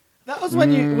That was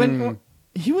when you when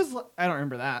he was. I don't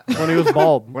remember that. when he was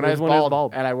bald. When It I was when he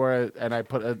bald, and I wore and I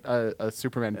put a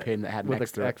Superman pin that had an with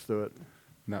X an through it. X through it.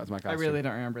 And that was my I costume. really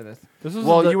don't remember this. This was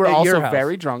Well, you were at also your house.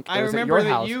 very drunk. I It was at remember your that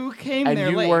house, you came and there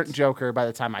you late, weren't Joker by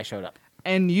the time I showed up.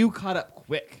 and you caught up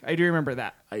quick. I do remember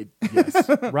that. Yes,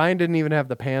 Ryan didn't even have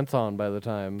the pants on by the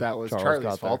time that was Charles Charlie's got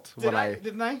there. fault. Didn't I?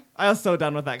 Didn't I? I was so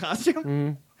done with that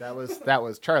costume. That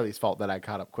was Charlie's fault that I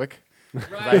caught up quick.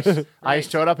 I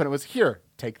showed up and it was here.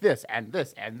 Take this and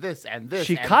this and this and this.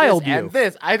 She and Kyled this you. and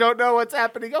this. I don't know what's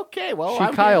happening. Okay, well, She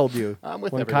I'm Kyled here. you. I'm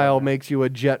with when everyone Kyle now. makes you a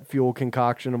jet fuel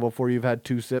concoction, and before you've had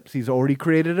 2 sips, he's already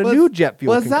created a new jet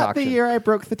fuel Was concoction. that the year I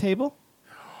broke the table?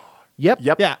 Yep.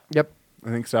 Yep. Yeah. Yep. I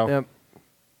think so. Yep.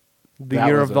 The That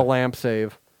year was of the a- lamp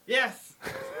save. Yes.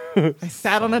 I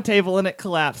sat on a table and it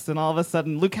collapsed, and all of a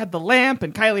sudden Luke had the lamp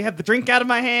and Kylie had the drink out of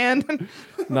my hand.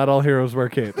 Not all heroes wear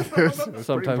capes. Sometimes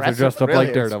they're impressive, dressed up really.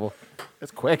 like Daredevil.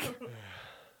 It's quick.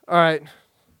 All right.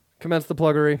 Commence the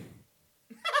pluggery.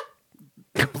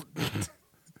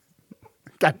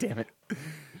 God damn it.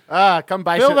 Come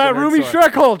by. Fill shit that at the roomy nerd store.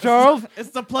 Shrek hole, Charles. It's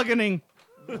the pluggining.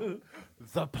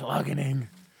 The plugging.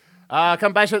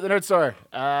 Come by shit at the nerd store.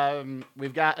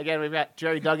 We've got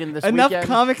Jerry Duggan this Enough weekend.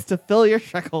 comics to fill your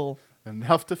Shrek hole.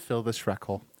 Enough to fill the Shrek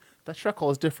hole. That Shrek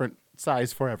hole is different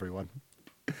size for everyone.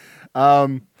 But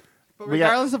We got-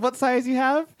 regardless of what size you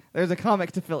have, there's a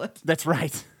comic to fill it. That's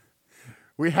right.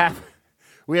 We have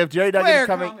Jerry Square Duggan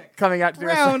comic. coming out to do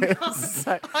Round a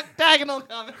comic. Octagonal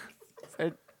comics.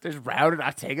 There's round and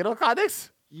octagonal comics.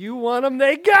 You want them,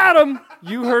 they got them.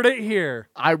 You heard it here.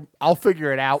 I'll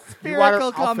figure it out.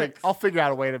 Spherical comics. I'll figure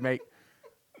out a way to make.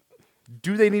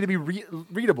 Do they need to be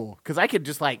readable? Because I could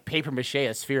just like paper mache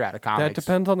a sphere out of comics. That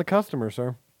depends on the customer,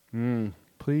 sir.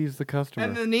 Please, the customer.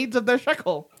 And the needs of their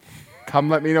shekel. Come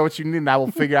let me know what you need, and I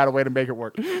will figure out a way to make it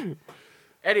work.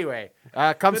 Anyway,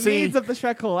 come The see. needs of the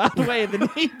shekel outweigh the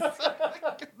needs.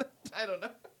 I don't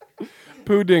know.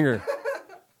 Pooh Dinger.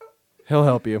 He'll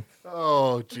help you.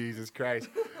 Oh, Jesus Christ.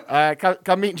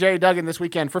 Come meet Jerry Duggan this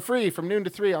weekend for free from noon to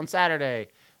 3 on Saturday.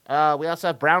 We also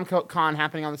have Browncoat Con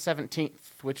happening on the 17th,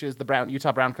 which is the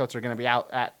Utah Browncoats are going to be out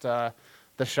at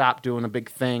the shop doing a big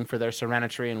thing for their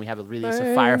Serenity, and we have a release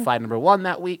of Firefly #1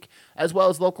 that week, as well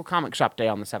as local comic shop day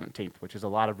on the 17th, which is a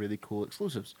lot of really cool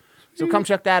exclusives. So come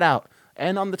check that out.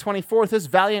 And on the 24th is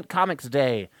Valiant Comics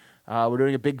Day. We're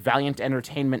doing a big Valiant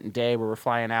Entertainment Day where we're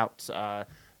flying out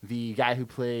the guy who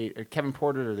played Kevin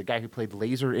Porter, or the guy who played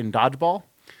Laser in Dodgeball,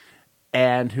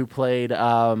 and who played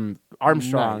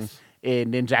Armstrong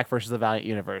in Ninjak versus the Valiant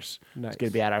Universe. Nice. He's going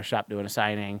to be at our shop doing a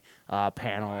signing,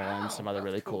 panel, and some other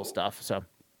really cool stuff. So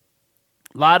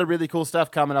a lot of really cool stuff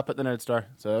coming up at the Nerd Store.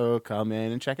 So come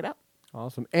in and check it out.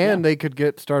 Awesome. And they could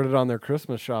get started on their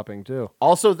Christmas shopping, too.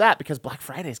 Also that, because Black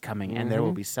Friday's coming, and there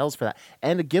will be sales for that.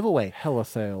 And a giveaway. Hella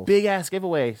sales. Big-ass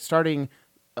giveaway starting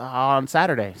on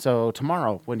Saturday. So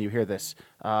tomorrow, when you hear this,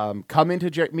 come in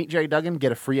to meet Jerry Duggan,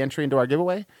 get a free entry into our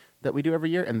giveaway that we do every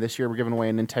year. And this year, we're giving away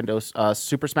a Nintendo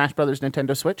Super Smash Brothers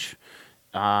Nintendo Switch,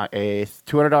 a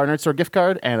 $200 Nerd Store gift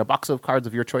card, and a box of cards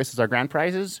of your choice as our grand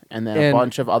prizes, and then a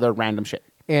bunch of other random shit.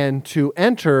 And to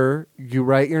enter, you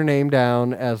write your name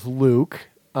down as Luke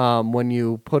when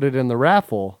you put it in the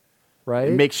raffle, right?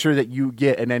 And make sure that you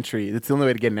get an entry. That's the only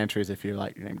way to get an entry is if you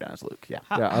write your name down as Luke. Yeah.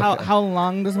 How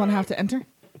long does one have to enter?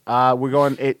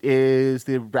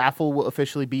 The raffle will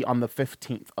officially be on the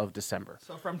 15th of December.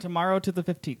 So from tomorrow to the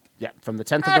 15th. Yeah, from the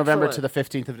 10th of November to the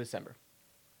 15th of December.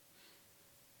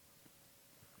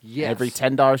 Yes. Every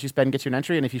 $10 you spend gets you an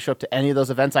entry, and if you show up to any of those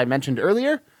events I mentioned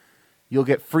earlier, you'll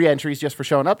get free entries just for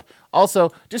showing up.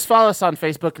 Also, just follow us on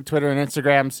Facebook and Twitter and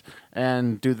Instagrams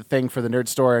and do the thing for the Nerd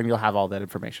Store, and you'll have all that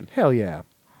information. Hell yeah.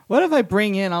 What if I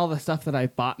bring in all the stuff that I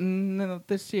bought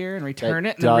this year and return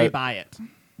it and then rebuy it?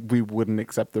 We wouldn't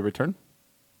accept the return.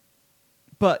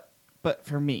 But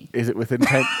for me. Is it within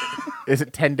 10 is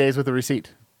it 10 days with a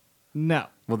receipt? No.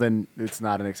 Well, then it's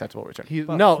not an acceptable return.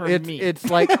 But No, for it's me. it's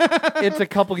like it's a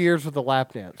couple years with a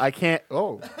lap dance. I can't.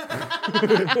 Oh.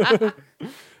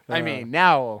 I mean,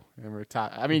 now we're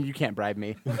talking. I mean, you can't bribe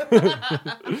me.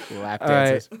 Lap All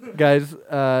dances. right, guys,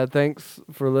 thanks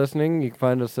for listening. You can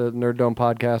find us at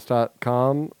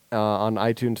nerddomepodcast.com, on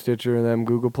iTunes, Stitcher, and then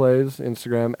Google Plays,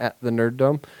 Instagram at the Nerd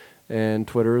Dome, and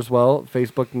Twitter as well.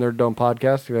 Facebook, the Nerd Dome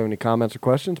Podcast. If you have any comments or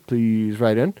questions, please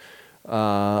write in.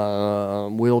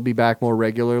 We'll be back more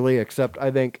regularly, except I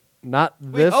think not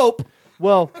this. We hope.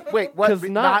 Well, Wait, what? 'cause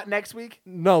Not next week?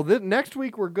 No, next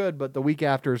week we're good, but the week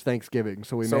after is Thanksgiving,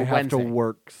 so we So may have to Wednesday.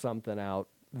 work something out.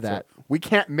 That So we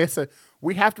can't miss a.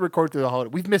 We have to record through the holiday.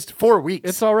 We've missed 4 weeks.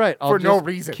 it's all right. I'll for no just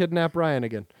reason. Kidnap Ryan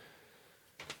again.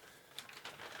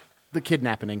 The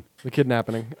kidnapping. The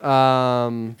kidnapping.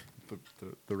 The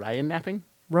Ryan napping?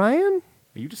 Ryan?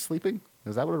 Are you just sleeping?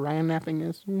 Is that what a Ryan napping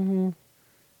is? Mm-hmm.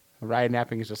 A Ryan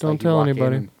napping is just Don't like you tell walk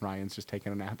anybody. in and Ryan's just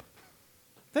taking a nap.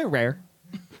 They're rare.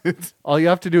 All you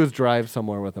have to do is drive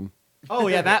somewhere with him. Oh,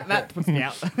 yeah, that puts me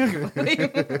out.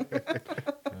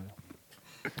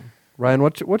 Ryan,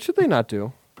 what should they not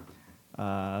do?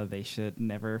 They should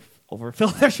never overfill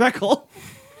their shekel.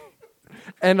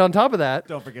 And on top of that,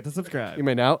 Don't forget to subscribe. you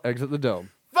may now exit the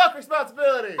dome. Fuck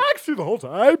responsibility! Actually, the whole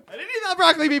time. I didn't eat that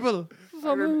broccoli, people.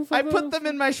 Something, I put them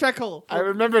in my shekel. I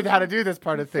remembered how to do this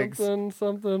part of things.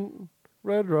 something.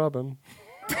 Red Robin.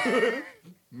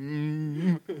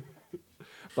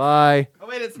 Bye. Oh,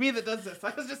 wait, it's me that does this.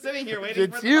 I was just sitting here waiting for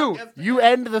It's the you. podcast to You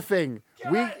end the thing.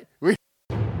 We.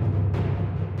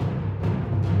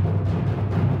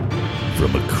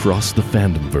 From across the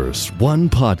fandomverse, one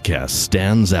podcast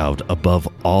stands out above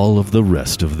all of the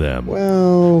rest of them.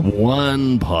 Well,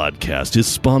 One podcast is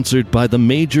sponsored by the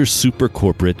major super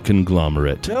corporate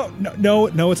conglomerate.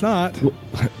 no, it's not.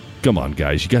 Come on,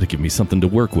 guys, you got to give me something to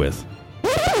work with.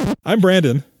 I'm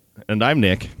Brandon, And I'm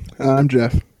Nick. I'm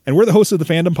Jeff. and we're the hosts of the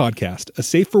Fandom Podcast, a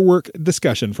safe for work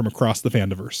discussion from across the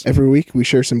fandomverse. Every week, we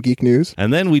share some geek news.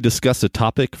 And then we discuss a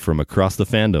topic from across the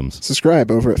fandoms.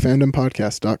 Subscribe over at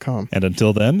fandompodcast.com. And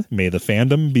until then, may the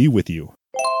fandom be with you.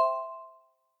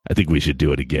 I think we should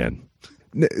do it again.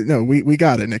 No, we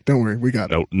got it, Nick. Don't worry. We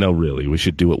got it. No, really. We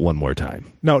should do it one more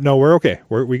time. No, we're okay.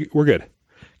 We're good.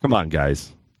 Come on,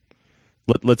 guys.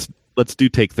 Let's let's do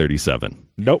take 37.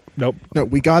 Nope. No,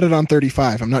 we got it on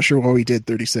 35. I'm not sure why we did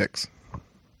 36.